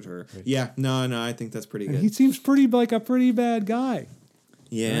rejected her. Right. Yeah, no, I think that's pretty good. He seems like a pretty bad guy.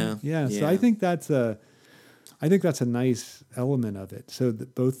 Yeah. Right? Yeah. So I think that's a nice element of it. So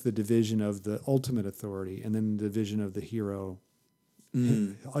that both the division of the ultimate authority and then the division of the hero.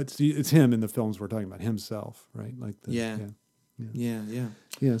 It's him in the films we're talking about, himself, right? Like Yeah.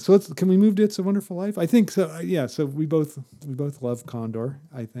 So can we move to It's a Wonderful Life? I think so. Yeah. So we both love Condor,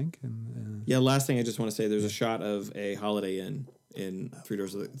 I think. And last thing I just want to say, there's a shot of a Holiday Inn in 3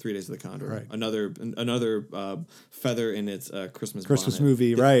 Days of the Condor. Right. Another feather in its Christmas bonnet.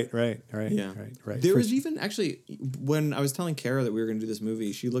 movie. Right. Yeah. Right. There was even actually, when I was telling Kara that we were going to do this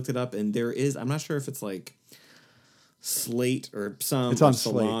movie, she looked it up, and there is, I'm not sure if it's like Slate or some it's on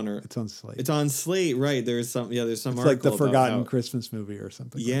Salon Slate. or it's on Slate. It's on Slate, right? There's some it's article like the forgotten about Christmas movie or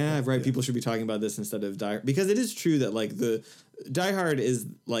something. Yeah, like that. right. Yeah. People should be talking about this instead of Die Hard, because it is true that like the Die Hard is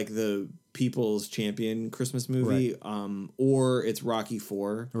like the people's champion Christmas movie, or it's Rocky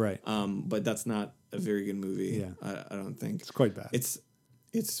IV, right? But that's not a very good movie. Yeah, I don't think it's quite bad. It's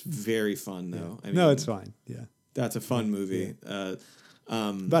very fun though. Yeah. I mean, it's fine. Yeah, that's a fun movie. Yeah.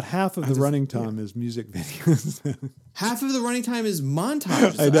 About half of the running time is music videos. Half of the running time is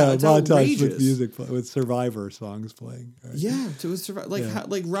montages. I know, it's montage outrageous. with music, with Survivor songs playing. Right? Yeah,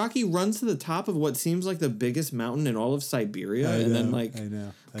 like Rocky runs to the top of what seems like the biggest mountain in all of Siberia, then like, I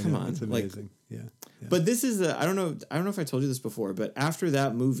know, come on, it's amazing. Like, yeah. But this is I don't know if I told you this before, but after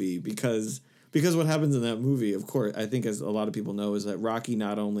that movie, because what happens in that movie, of course, I think as a lot of people know, is that Rocky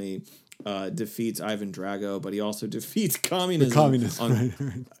not only defeats Ivan Drago, but he also defeats communism.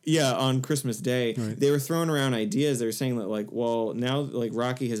 On Christmas Day. Right. They were throwing around ideas. They were saying that like, well, now like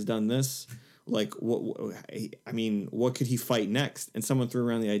Rocky has done this, like what could he fight next? And someone threw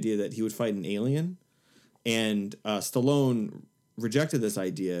around the idea that he would fight an alien, and Stallone rejected this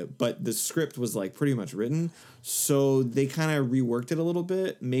idea, but the script was like pretty much written, so they kind of reworked it a little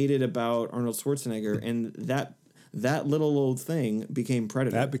bit, made it about Arnold Schwarzenegger, and that little old thing became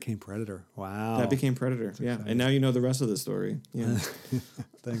Predator. That became Predator. Wow. That became Predator. That's exciting. And now you know the rest of the story. Yeah.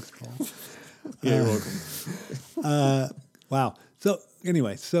 Thanks, Paul. You're welcome. Wow. So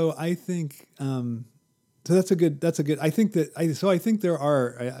anyway, so I think so that's a good. I think there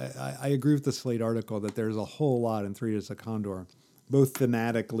are. I agree with the Slate article that there's a whole lot in 3 Days of Condor, both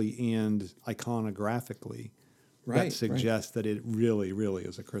thematically and iconographically. That suggests that it really, really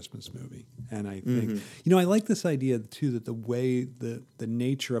is a Christmas movie. And I think, I like this idea too, that the way the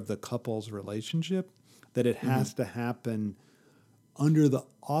nature of the couple's relationship, that it has to happen under the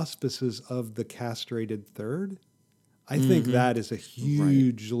auspices of the castrated third. I think that is a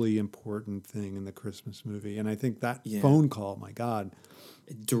hugely important thing in the Christmas movie. And I think that phone call, my God,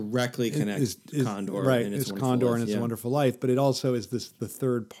 it directly connects Condor and It's Wonderful Condor Life. and It's a Wonderful Life, but it also is the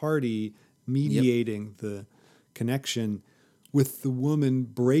third party mediating the connection with the woman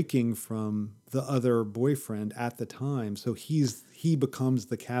breaking from the other boyfriend at the time. So he becomes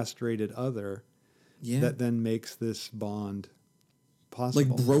the castrated other that then makes this bond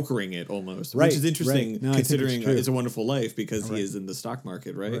possible. Like brokering it almost, Right, which is interesting right. No, considering It's a Wonderful Life because he is in the stock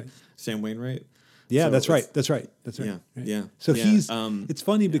market, right? Sam Wainwright. Yeah, So that's right. That's right. Yeah, right. yeah. So yeah. he's. It's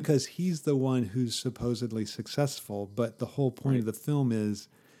funny because he's the one who's supposedly successful, but the whole point of the film is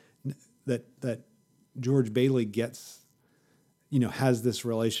that George Bailey gets, has this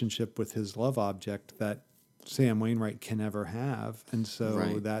relationship with his love object that Sam Wainwright can never have, and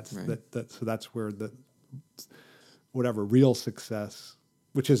so that's where the whatever real success,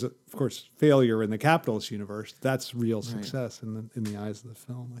 which is of course failure in the capitalist universe, that's real success in the eyes of the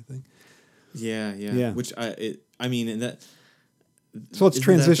film, I think. Yeah. Which I mean, and that. So let's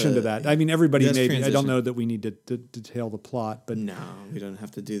transition to that. I mean, everybody maybe. Transition. I don't know that we need to detail the plot, but no, we don't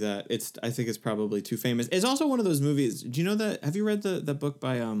have to do that. I think it's probably too famous. It's also one of those movies. Do you know that? Have you read the book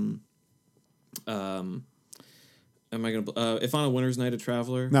by Am I gonna? If on a Winter's Night, a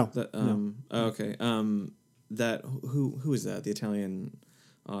Traveler. No. No. Oh, okay. That who is that? The Italian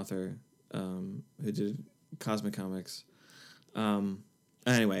author who did Cosmic Comics.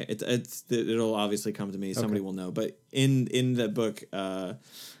 Anyway, it'll obviously come to me. Somebody will know. But in that book,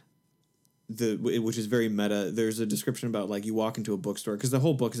 which is very meta, there's a description about like you walk into a bookstore because the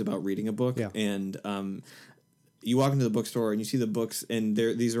whole book is about reading a book, and you walk into the bookstore and you see the books, and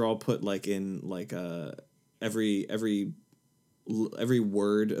these are all put like in like every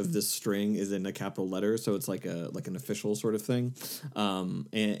word of this string is in a capital letter, so it's like an official sort of thing,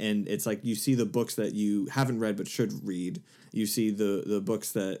 and it's like you see the books that you haven't read but should read. You see the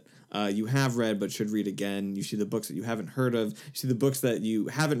books that you have read but should read again. You see the books that you haven't heard of. You see the books that you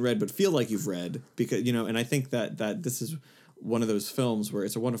haven't read but feel like you've read because and I think that this is one of those films where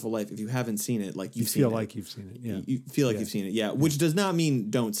It's a Wonderful Life. If you haven't seen it, like you've seen it. You feel like you've seen it. Yeah. You feel like you've seen it. Yeah. Which does not mean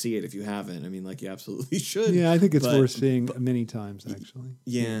don't see it if you haven't. I mean, like you absolutely should. Yeah, I think it's worth seeing many times actually.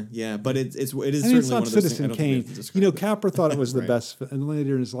 Yeah. But it is certainly it's not one of those Citizen things. Kane. Capra thought it was the best, and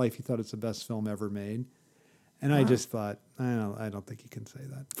later in his life he thought it's the best film ever made. And I just thought, I don't think you can say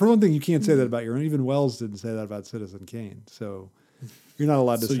that. For one thing, you can't say that about your own. Even Wells didn't say that about Citizen Kane. So you're not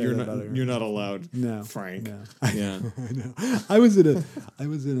allowed to say that about it. You're not allowed. No, Frank. No. Yeah, I know. I was in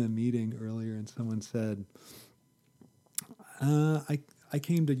a meeting earlier, and someone said, "I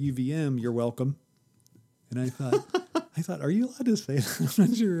came to UVM. You're welcome." And I thought, are you allowed to say that? I'm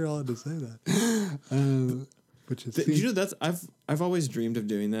not sure you're allowed to say that. Which is, that's I've always dreamed of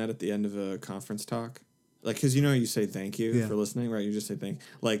doing that at the end of a conference talk. Like, because you say thank you for listening, right? You just say thank,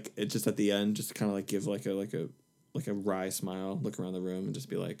 like it just at the end, just kind of like give like a wry smile, look around the room, and just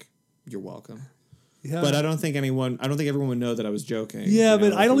be like, "You're welcome." Yeah. But I don't think everyone would know that I was joking. Yeah,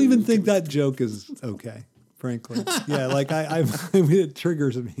 but I don't even think that joke is okay, frankly. Yeah, like I mean, it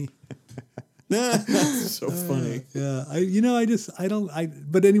triggers me. That's so funny. Yeah,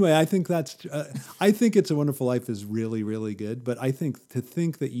 but anyway, I think I think It's a Wonderful Life is really, really good. But I think to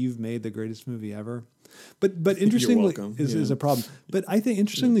think that you've made the greatest movie ever. But interestingly, is a problem. But I think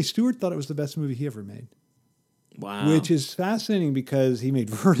interestingly, Stewart thought it was the best movie he ever made. Wow, which is fascinating because he made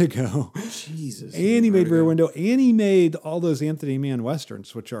Vertigo, Jesus, and he made Rear Window, and he made all those Anthony Mann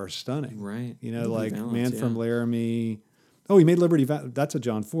westerns, which are stunning. Right, like Man from Laramie. Oh, he made Liberty Valance. That's a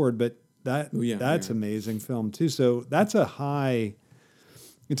John Ford, but that's amazing film too. So that's a high.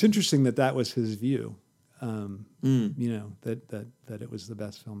 It's interesting that was his view. That it was the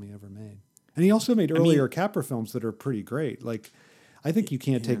best film he ever made. And he also made earlier Capra films that are pretty great. Like, I think You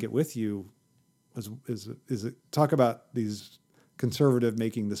Can't Take It With You is talk about these conservative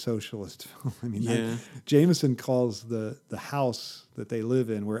making the socialist film. I mean, Jameson calls the house that they live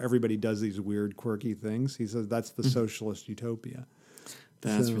in, where everybody does these weird, quirky things. He says that's the socialist utopia.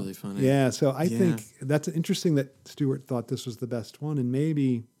 That's really funny. Yeah, so I think that's interesting that Stewart thought this was the best one, and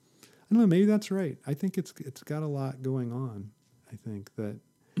maybe I don't know, maybe that's right. I think it's got a lot going on. I think that.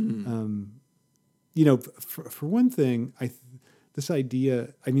 For one thing, this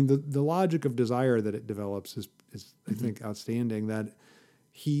idea, I mean, the logic of desire that it develops is I think outstanding. That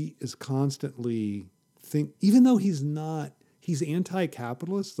he is constantly even though he's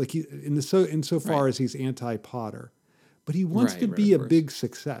anti-capitalist, like insofar as he's anti-Potter, but he wants to be a big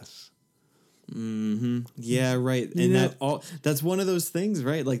success. Mm-hmm. Yeah, right. And that's one of those things,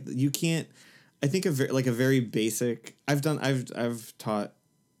 right? Like you can't. I think a very basic. I've taught.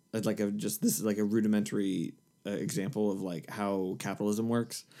 This is like a rudimentary example of like how capitalism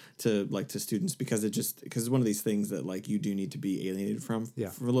works to students, because it's one of these things that like you do need to be alienated from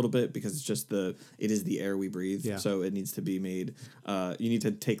for a little bit, because it's just it is the air we breathe. Yeah. So it needs to be made. You need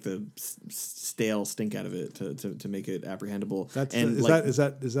to take the stale stink out of it to make it apprehendable.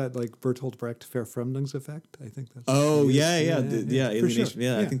 Is that like Bertolt Brecht Verfremdungs effect? I think that's. Alienation. Sure.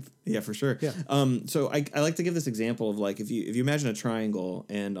 Yeah, I think for sure. Yeah. So I like to give this example of like if you imagine a triangle,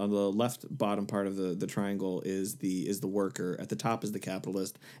 and on the left bottom part of the triangle is the worker, at the top is the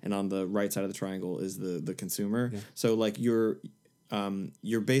capitalist, and on the right side of the triangle is the consumer. Yeah. So like your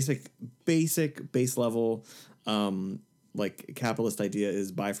base level like capitalist idea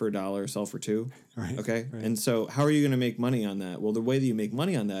is buy for $1, sell for $2. Right. Okay. Right. And so how are you going to make money on that? Well, the way that you make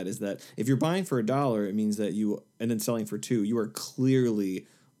money on that is that if you're buying for $1, it means that and then selling for $2, you are clearly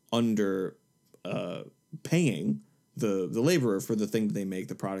under paying the laborer for the thing that they make,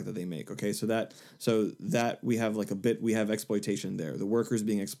 the product that they make. Okay, so that we have we have exploitation there. The workers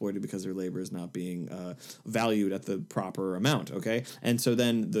being exploited because their labor is not being valued at the proper amount. Okay, and so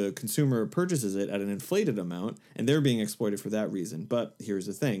then the consumer purchases it at an inflated amount, and they're being exploited for that reason. But here's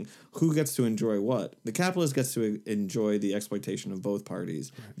the thing: who gets to enjoy what? The capitalist gets to enjoy the exploitation of both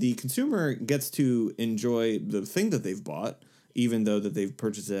parties. Right. The consumer gets to enjoy the thing that they've bought, even though that they've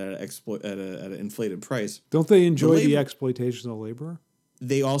purchased it at an inflated price. Don't they enjoy the exploitation of the laborer?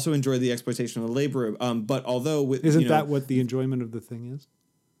 They also enjoy the exploitation of the laborer. But although isn't that what the enjoyment of the thing is?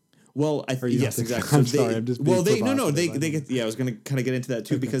 Well, yes, exactly. I'm sorry, I'm just being they get. Yeah, I was going to kind of get into that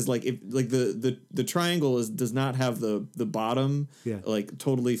too, because like if like the triangle does not have the bottom like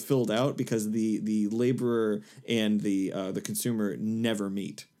totally filled out, because the laborer and the consumer never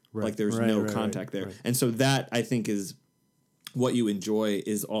meet. Right. Like there's no contact there, and so that I think is what you enjoy,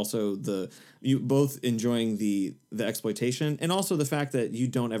 is also you both enjoying the exploitation, and also the fact that you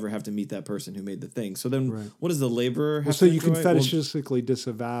don't ever have to meet that person who made the thing. So then what does the laborer have to enjoy? So you can fetishistically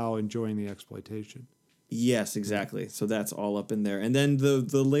disavow enjoying the exploitation. Yes, exactly. So that's all up in there. And then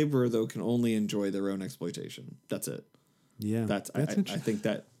the laborer, though, can only enjoy their own exploitation. That's it. Yeah. That's I think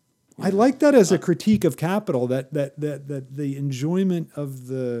that... I like that as a critique of capital, that the enjoyment of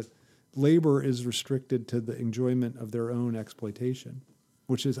the labor is restricted to the enjoyment of their own exploitation,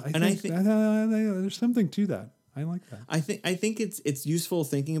 which is, I think there's something to that. I like that. I think it's useful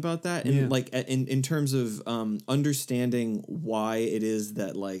thinking about that, and like in terms of understanding why it is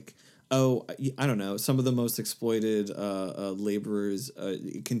that like, I don't know, some of the most exploited laborers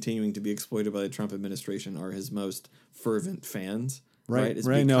continuing to be exploited by the Trump administration are his most fervent fans. Right.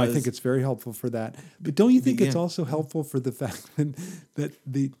 No, I think it's very helpful for that. But don't you think it's also helpful for the fact that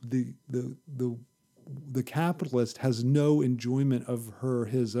the capitalist has no enjoyment of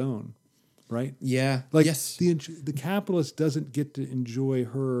his own, right? Yeah. Like yes. The capitalist doesn't get to enjoy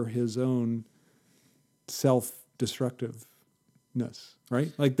his own self-destructiveness,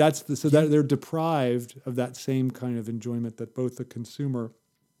 right? Like that they're deprived of that same kind of enjoyment that both the consumer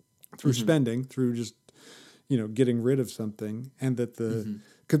through spending, through just getting rid of something, and that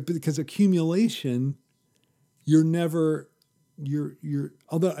because accumulation,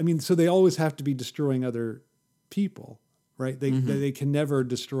 although I mean, so they always have to be destroying other people, right? They can never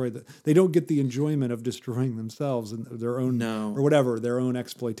destroy they don't get the enjoyment of destroying themselves and their own or whatever, their own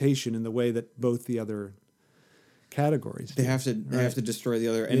exploitation in the way that both the other categories they have to destroy the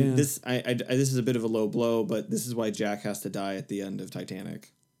other. And this is a bit of a low blow, but this is why Jack has to die at the end of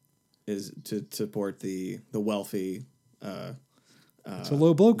Titanic, is to support the wealthy. It's a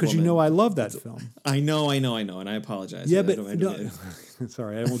low blow because I love that film. I know, and I apologize. Yeah,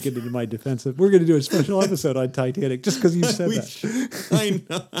 sorry, I won't get into my defensive. We're going to do a special episode on Titanic just because you said that. I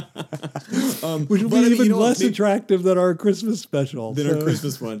know. Which will be even less attractive than our Christmas special. Our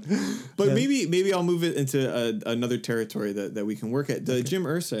Christmas one. But maybe I'll move it into another territory that we can work at. Jim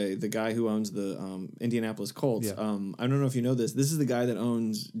Irsay, the guy who owns the Indianapolis Colts. I don't know if you know this. This is the guy that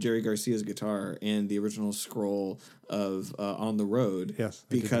owns Jerry Garcia's guitar and the original scroll of On the Road. Yes,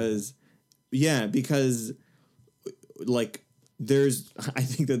 because like I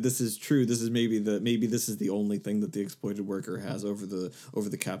think that this is true. This is maybe this is the only thing that the exploited worker has over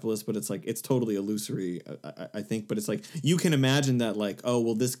the capitalist, but it's like it's totally illusory, I think. But it's like you can imagine that like, oh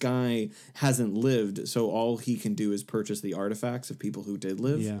well, this guy hasn't lived, so all he can do is purchase the artifacts of people who did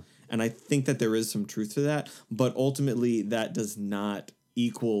live. Yeah. And I think that there is some truth to that, but ultimately that does not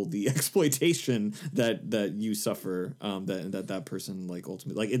equal the exploitation that you suffer, that person like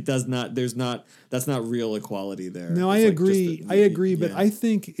ultimately, like it does not, that's not real equality there. No, I agree, but I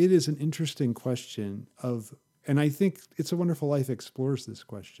think it is an interesting question and I think It's a Wonderful Life explores this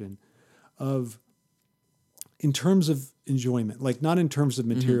question of, in terms of enjoyment, like not in terms of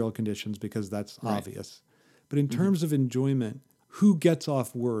material conditions, because that's obvious, But in terms of enjoyment, who gets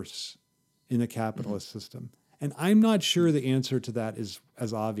off worse in a capitalist system? And I'm not sure the answer to that is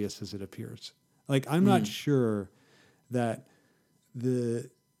as obvious as it appears. Like, I'm not sure that the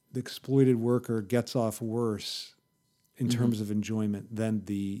exploited worker gets off worse in terms of enjoyment than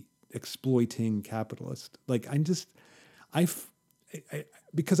the exploiting capitalist. Like,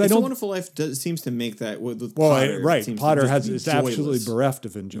 because I It's don't. a Wonderful Life seems to make that with Well, Potter. right. Seems Potter just to be is absolutely joyless. bereft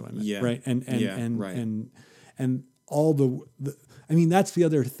of enjoyment. Yeah. Right. And right. all the I mean, that's the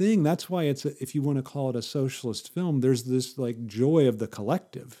other thing. That's why if you want to call it a socialist film, there's this like joy of the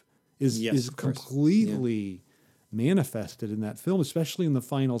collective is of course. completely manifested in that film, especially in the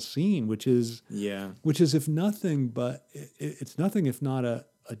final scene, which is if nothing but it's nothing if not a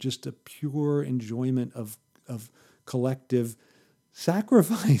just a pure enjoyment of collective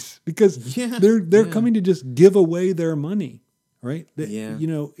sacrifice, because they're coming to just give away their money, right? You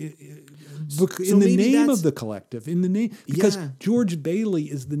know, look, in the name of the collective, in the name, because George Bailey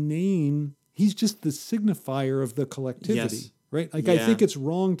is the name. He's just the signifier of the collectivity, right? Like, I think it's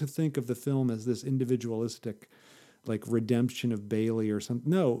wrong to think of the film as this individualistic, like, redemption of Bailey or something.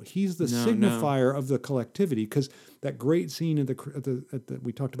 No, he's the signifier of the collectivity, because that great scene at the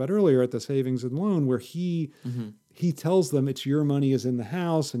we talked about earlier at the Savings and Loan, where he tells them it's your money is in the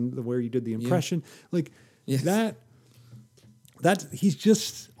house and where you did the impression, like that he's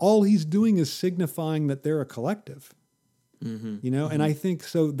just, all he's doing is signifying that they're a collective, you know? And I think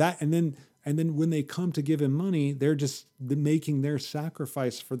so that, and then when they come to give him money, they're just making their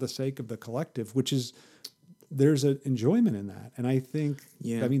sacrifice for the sake of the collective, which is, there's an enjoyment in that. And I think,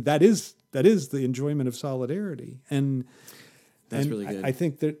 I mean, that is the enjoyment of solidarity. And that's really good. I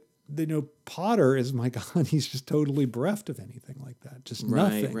think that, you know, Potter is, my God, he's just totally bereft of anything like that. Just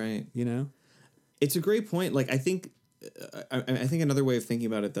nothing, right. You know? It's a great point. Like, I think another way of thinking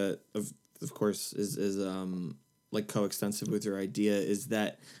about it that of course is like coextensive with your idea is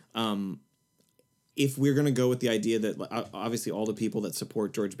that if we're going to go with the idea that obviously all the people that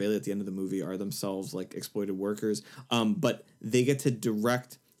support George Bailey at the end of the movie are themselves like exploited workers, but they get to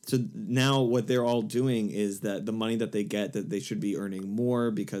direct. So now what they're all doing is that the money that they get, that they should be earning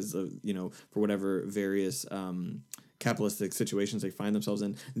more because of, you know, for whatever various capitalistic situations they find themselves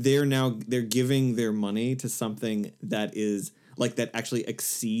in, they're giving their money to something that is like, that actually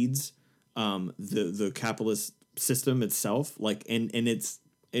exceeds the capitalist system itself. Like, and it's,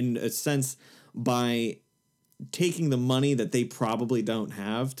 in a sense, by taking the money that they probably don't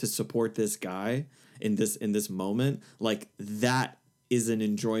have to support this guy in this moment, like, that is an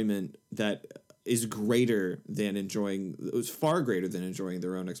enjoyment that is greater than enjoying, it was far greater than enjoying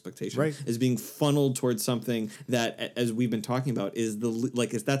their own expectation, right? Is being funneled towards something that, as we've been talking about, is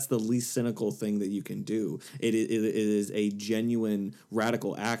that's the least cynical thing that you can do. It is a genuine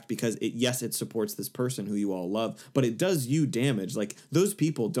radical act, because it supports this person who you all love, but it does you damage. Like, those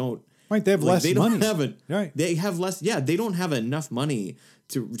people don't. Right, they have less money. Right. They have less. Yeah, they don't have enough money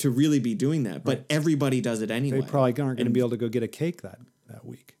to really be doing that. But everybody does it anyway. They probably aren't going to be able to go get a cake that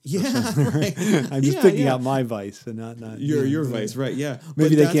week. Yeah, right. I'm just picking out my vice and not your vice, right? Yeah,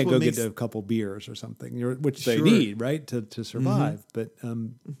 maybe they can't go get a couple beers or something, which they need, right, to survive. But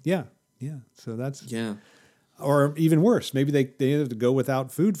yeah. So that's Or even worse, maybe they have to go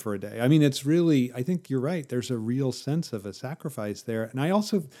without food for a day. I mean, it's really, I think you're right. There's a real sense of a sacrifice there. And I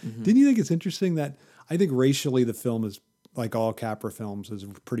also, didn't you think it's interesting that I think racially the film is, like all Capra films, is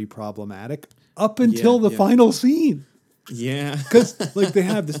pretty problematic up until the final scene. Yeah. Because like they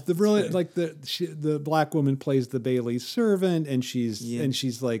have this, the black woman plays the Bailey's servant, and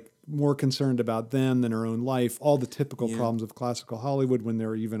she's like more concerned about them than her own life. All the typical problems of classical Hollywood, when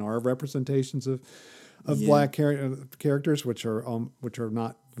there even are representations of black characters, which are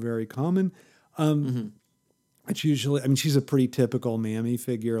not very common. It's usually, I mean, she's a pretty typical mammy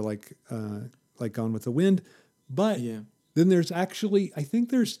figure, like Gone with the Wind. But then there's actually, I think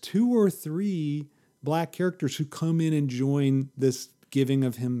there's 2 or 3 black characters who come in and join this giving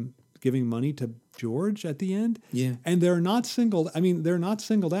money to George at the end. Yeah. And they're not singled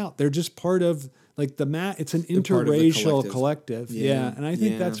out. They're just part of, like, it's an interracial collective. Yeah. And I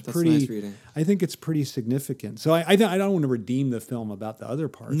think that's pretty, nice reading. I think it's pretty significant. So I don't want to redeem the film about the other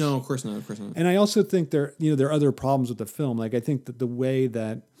parts. No, of course not. And I also think there are other problems with the film. Like, I think that the way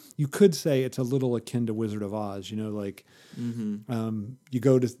that you could say it's a little akin to Wizard of Oz, like, you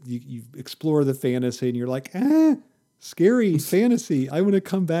go to, you explore the fantasy and you're like, scary fantasy. I want to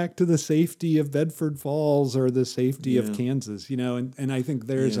come back to the safety of Bedford Falls or the safety of Kansas, and I think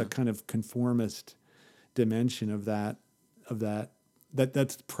there's a kind of conformist dimension of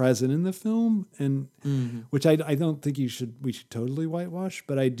that's present in the film, and which I don't think we should totally whitewash,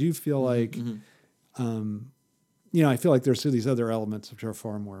 but I do feel like I feel like there's these other elements which are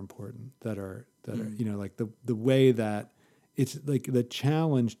far more important that are like the way that it's like the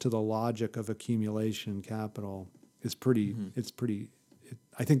challenge to the logic of accumulation capital is pretty.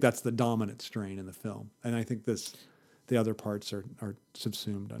 I think that's the dominant strain in the film, and I think the other parts are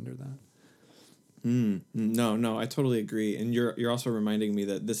subsumed under that. No, I totally agree. And you're also reminding me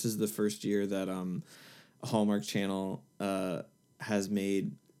that this is the first year that Hallmark Channel has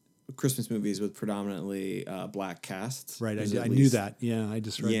made Christmas movies with predominantly black casts. Right, I knew that. Yeah, I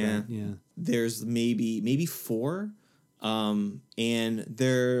just read that. Yeah, there's maybe 4, and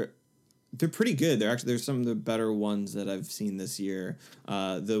they're pretty good. They're some of the better ones that I've seen this year.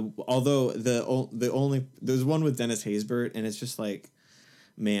 Although the only there's one with Dennis Haysbert, and it's just like,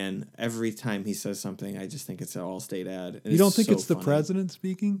 man, every time he says something, I just think it's an Allstate ad. You don't think it's the president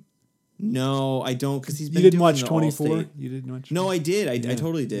speaking? No, I don't, because he's been. You didn't doing watch 24? You didn't watch? No, I did. I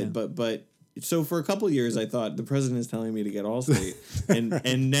totally did. Yeah. But so for a couple of years, I thought the president is telling me to get Allstate,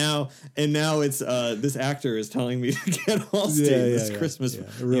 and now it's this actor is telling me to get Allstate this Christmas.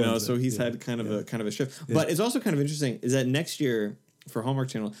 Yeah. So he's had kind of a shift. Yeah. But it's also kind of interesting is that next year for Hallmark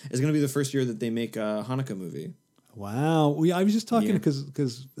Channel is going to be the first year that they make a Hanukkah movie. Wow. I was just talking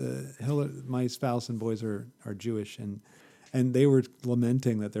because my spouse and boys are Jewish, and they were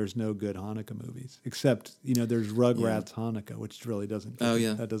lamenting that there's no good Hanukkah movies, except, there's Rugrats Hanukkah, which really doesn't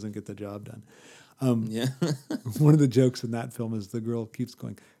get the job done. One of the jokes in that film is the girl keeps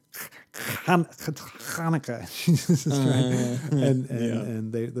going, Hanukkah.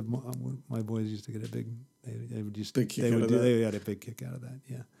 And my boys used to get they had a big kick out of that.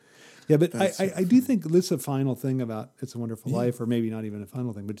 Yeah. Yeah, but I do think this is a final thing about It's a Wonderful Life, or maybe not even a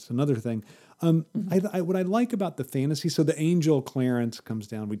final thing, but it's another thing. What I like about the fantasy, so the angel Clarence comes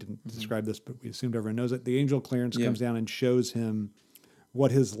down. We didn't describe this, but we assumed everyone knows it. The angel Clarence comes down and shows him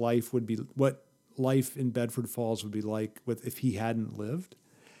what his life would be, what life in Bedford Falls would be like if he hadn't lived.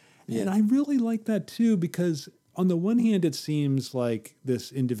 Yeah. And I really like that too, because on the one hand, it seems like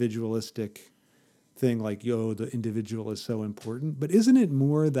this individualistic thing, like, the individual is so important. But isn't it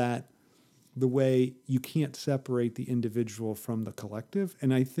more that the way you can't separate the individual from the collective?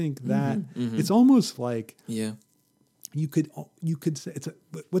 And I think that it's almost like you could say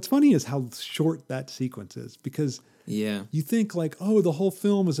what's funny is how short that sequence is, because you think like, the whole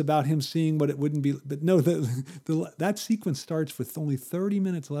film is about him seeing what it wouldn't be, but no, that sequence starts with only 30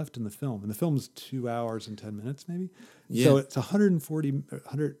 minutes left in the film, and the film's 2 hours and 10 minutes maybe. So it's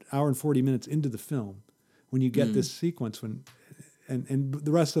 100 hour and 40 minutes into the film when you get this sequence and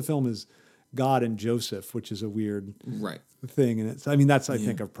the rest of the film is God and Joseph, which is a weird thing. And that's I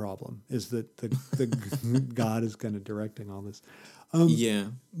think a problem, is that the God is kind of directing all this.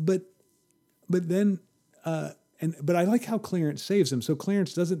 But then but I like how Clarence saves him. So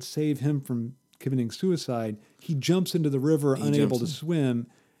Clarence doesn't save him from committing suicide. He jumps into the river, unable to swim,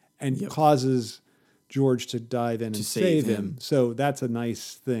 and causes George to dive in and save him. So that's a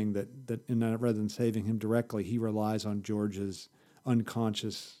nice thing that rather than saving him directly, he relies on George's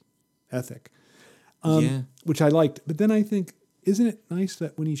unconscious ethic, which I liked. But then I think, isn't it nice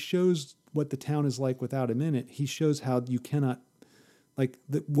that when he shows what the town is like without him in it, he shows how you cannot, like,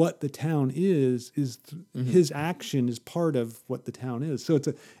 what the town is his action is part of what the town is. So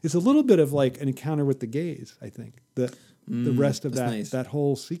it's a little bit of like an encounter with the gaze, I think. The rest of that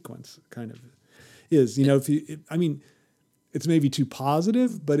whole sequence kind of is, it's maybe too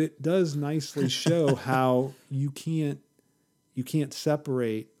positive, but it does nicely show how you can't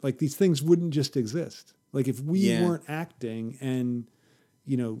separate, like, these things wouldn't just exist. Like, if we weren't acting and,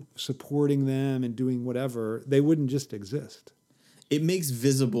 supporting them and doing whatever, they wouldn't just exist. It makes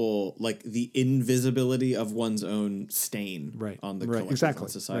visible, like, the invisibility of one's own stain on the collective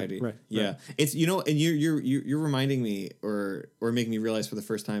society. Right. It's, and you're reminding me or making me realize for the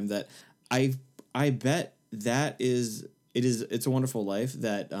first time that I bet that It's a Wonderful Life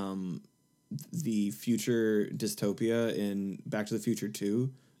that the future dystopia in Back to the Future 2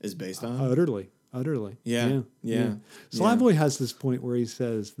 is based on. Utterly. Yeah. Slavoj has this point where he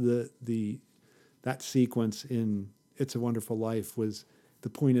says that sequence in It's a Wonderful Life the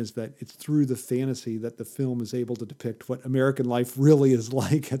point is that it's through the fantasy that the film is able to depict what American life really is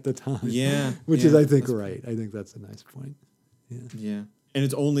like at the time. Which is, I think, right. I think that's a nice point. Yeah. And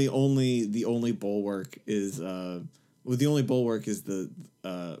it's the only bulwark is the only bulwark is that's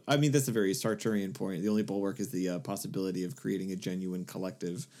a very Sartrean point. The only bulwark is the possibility of creating a genuine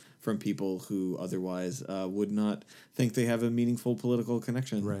collective from people who otherwise would not think they have a meaningful political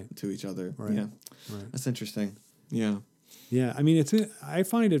connection to each other. Right. Yeah. Right. That's interesting. Yeah. Yeah. I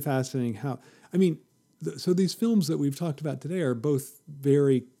find it fascinating how, so these films that we've talked about today are both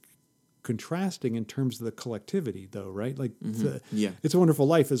very contrasting in terms of the collectivity, though, right? Like, Yeah. It's a Wonderful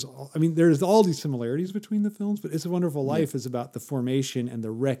Life is, I mean, there's all these similarities between the films, but It's a Wonderful Life is about the formation and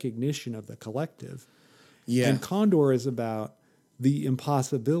the recognition of the collective. Yeah. And Condor is about the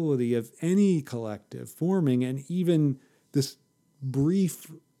impossibility of any collective forming, and even this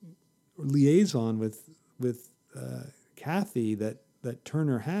brief liaison with Kathy that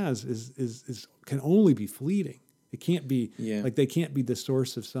Turner has is can only be fleeting. It can't be like they can't be the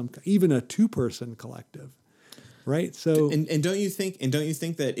source of even a 2-person collective, right? So and don't you think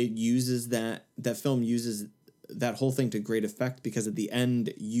that it uses that film uses that whole thing to great effect, because at the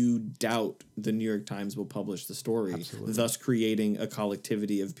end you doubt the New York Times will publish the story, Absolutely. thus creating a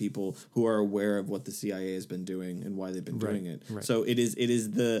collectivity of people who are aware of what the CIA has been doing and why they've been doing it. Right. So it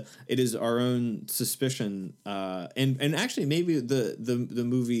is our own suspicion, and actually maybe the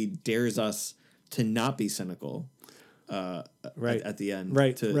movie dares us to not be cynical. At the end,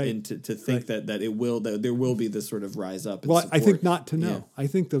 to think that there will be this sort of rise up. Well, I think not to know. Yeah. I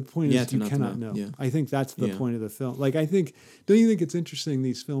think the point is you cannot know. Yeah. I think that's the point of the film. Like, I think, don't you think it's interesting,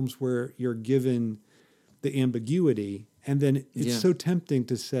 these films where you're given the ambiguity, and then it's so tempting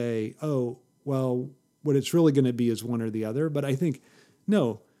to say, oh, well, what it's really going to be is one or the other. But I think,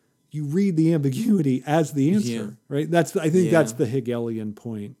 no, you read the ambiguity as the answer, right? That's the Hegelian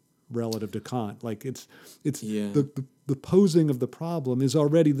point relative to Kant. Like, it's the posing of the problem is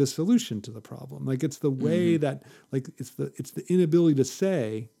already the solution to the problem. Like, it's the way that, like, it's the inability to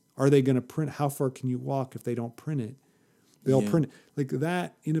say, are they going to print? How far can you walk if they don't print it? They'll print it. Like,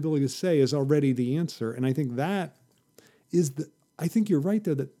 that inability to say is already the answer. And I think that is I think you're right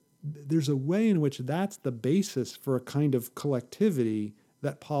there, that there's a way in which that's the basis for a kind of collectivity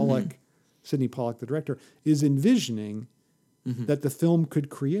that Pollack, Sidney Pollack, the director, is envisioning that the film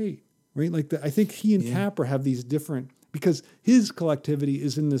could create, right? Like, I think he and Capra have these different, because his collectivity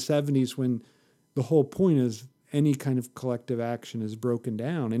is in the 70s, when the whole point is any kind of collective action is broken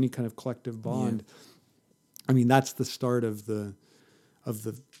down, any kind of collective bond. I mean, that's the start of the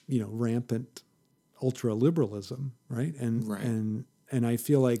rampant ultra liberalism, right? And I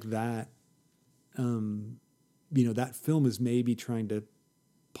feel like that that film is maybe trying to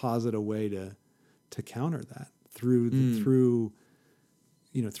posit a way to counter that through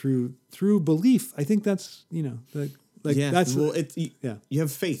belief. I think that's that's you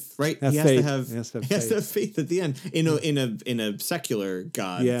have faith, right? He has to have faith at the end in a secular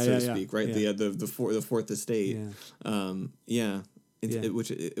God, so to speak, right? The fourth estate,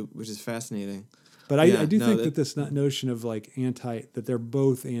 which is fascinating. But I do think that this notion of like that they're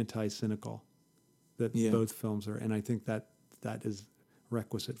both anti-cynical, that both films are, and I think that is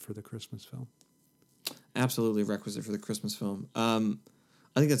requisite for the Christmas film. Absolutely requisite for the Christmas film. I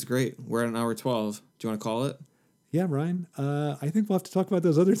think that's great. We're at an hour 12. Do you want to call it? Yeah, Ryan. I think we'll have to talk about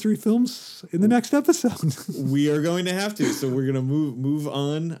those other 3 films in the next episode. We are going to have to. So we're going to move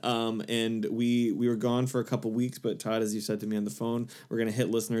on. And we were gone for a couple weeks, but Todd, as you said to me on the phone, we're going to hit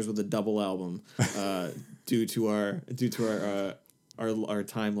listeners with a double album due to our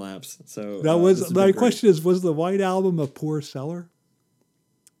time lapse. So that was my question. Was the White Album a poor seller?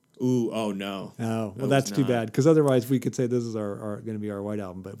 Ooh, oh no. Oh, well, that's too bad, because otherwise we could say this is our going to be our White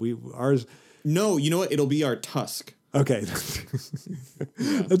Album, but ours. No, you know what? It'll be our Tusk. Okay.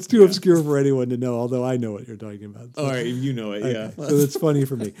 That's too obscure for anyone to know, although I know what you're talking about. So. All right, you know it, yeah. So it's funny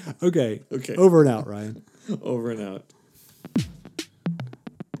for me. Okay. Okay. Over and out, Ryan. Over and out.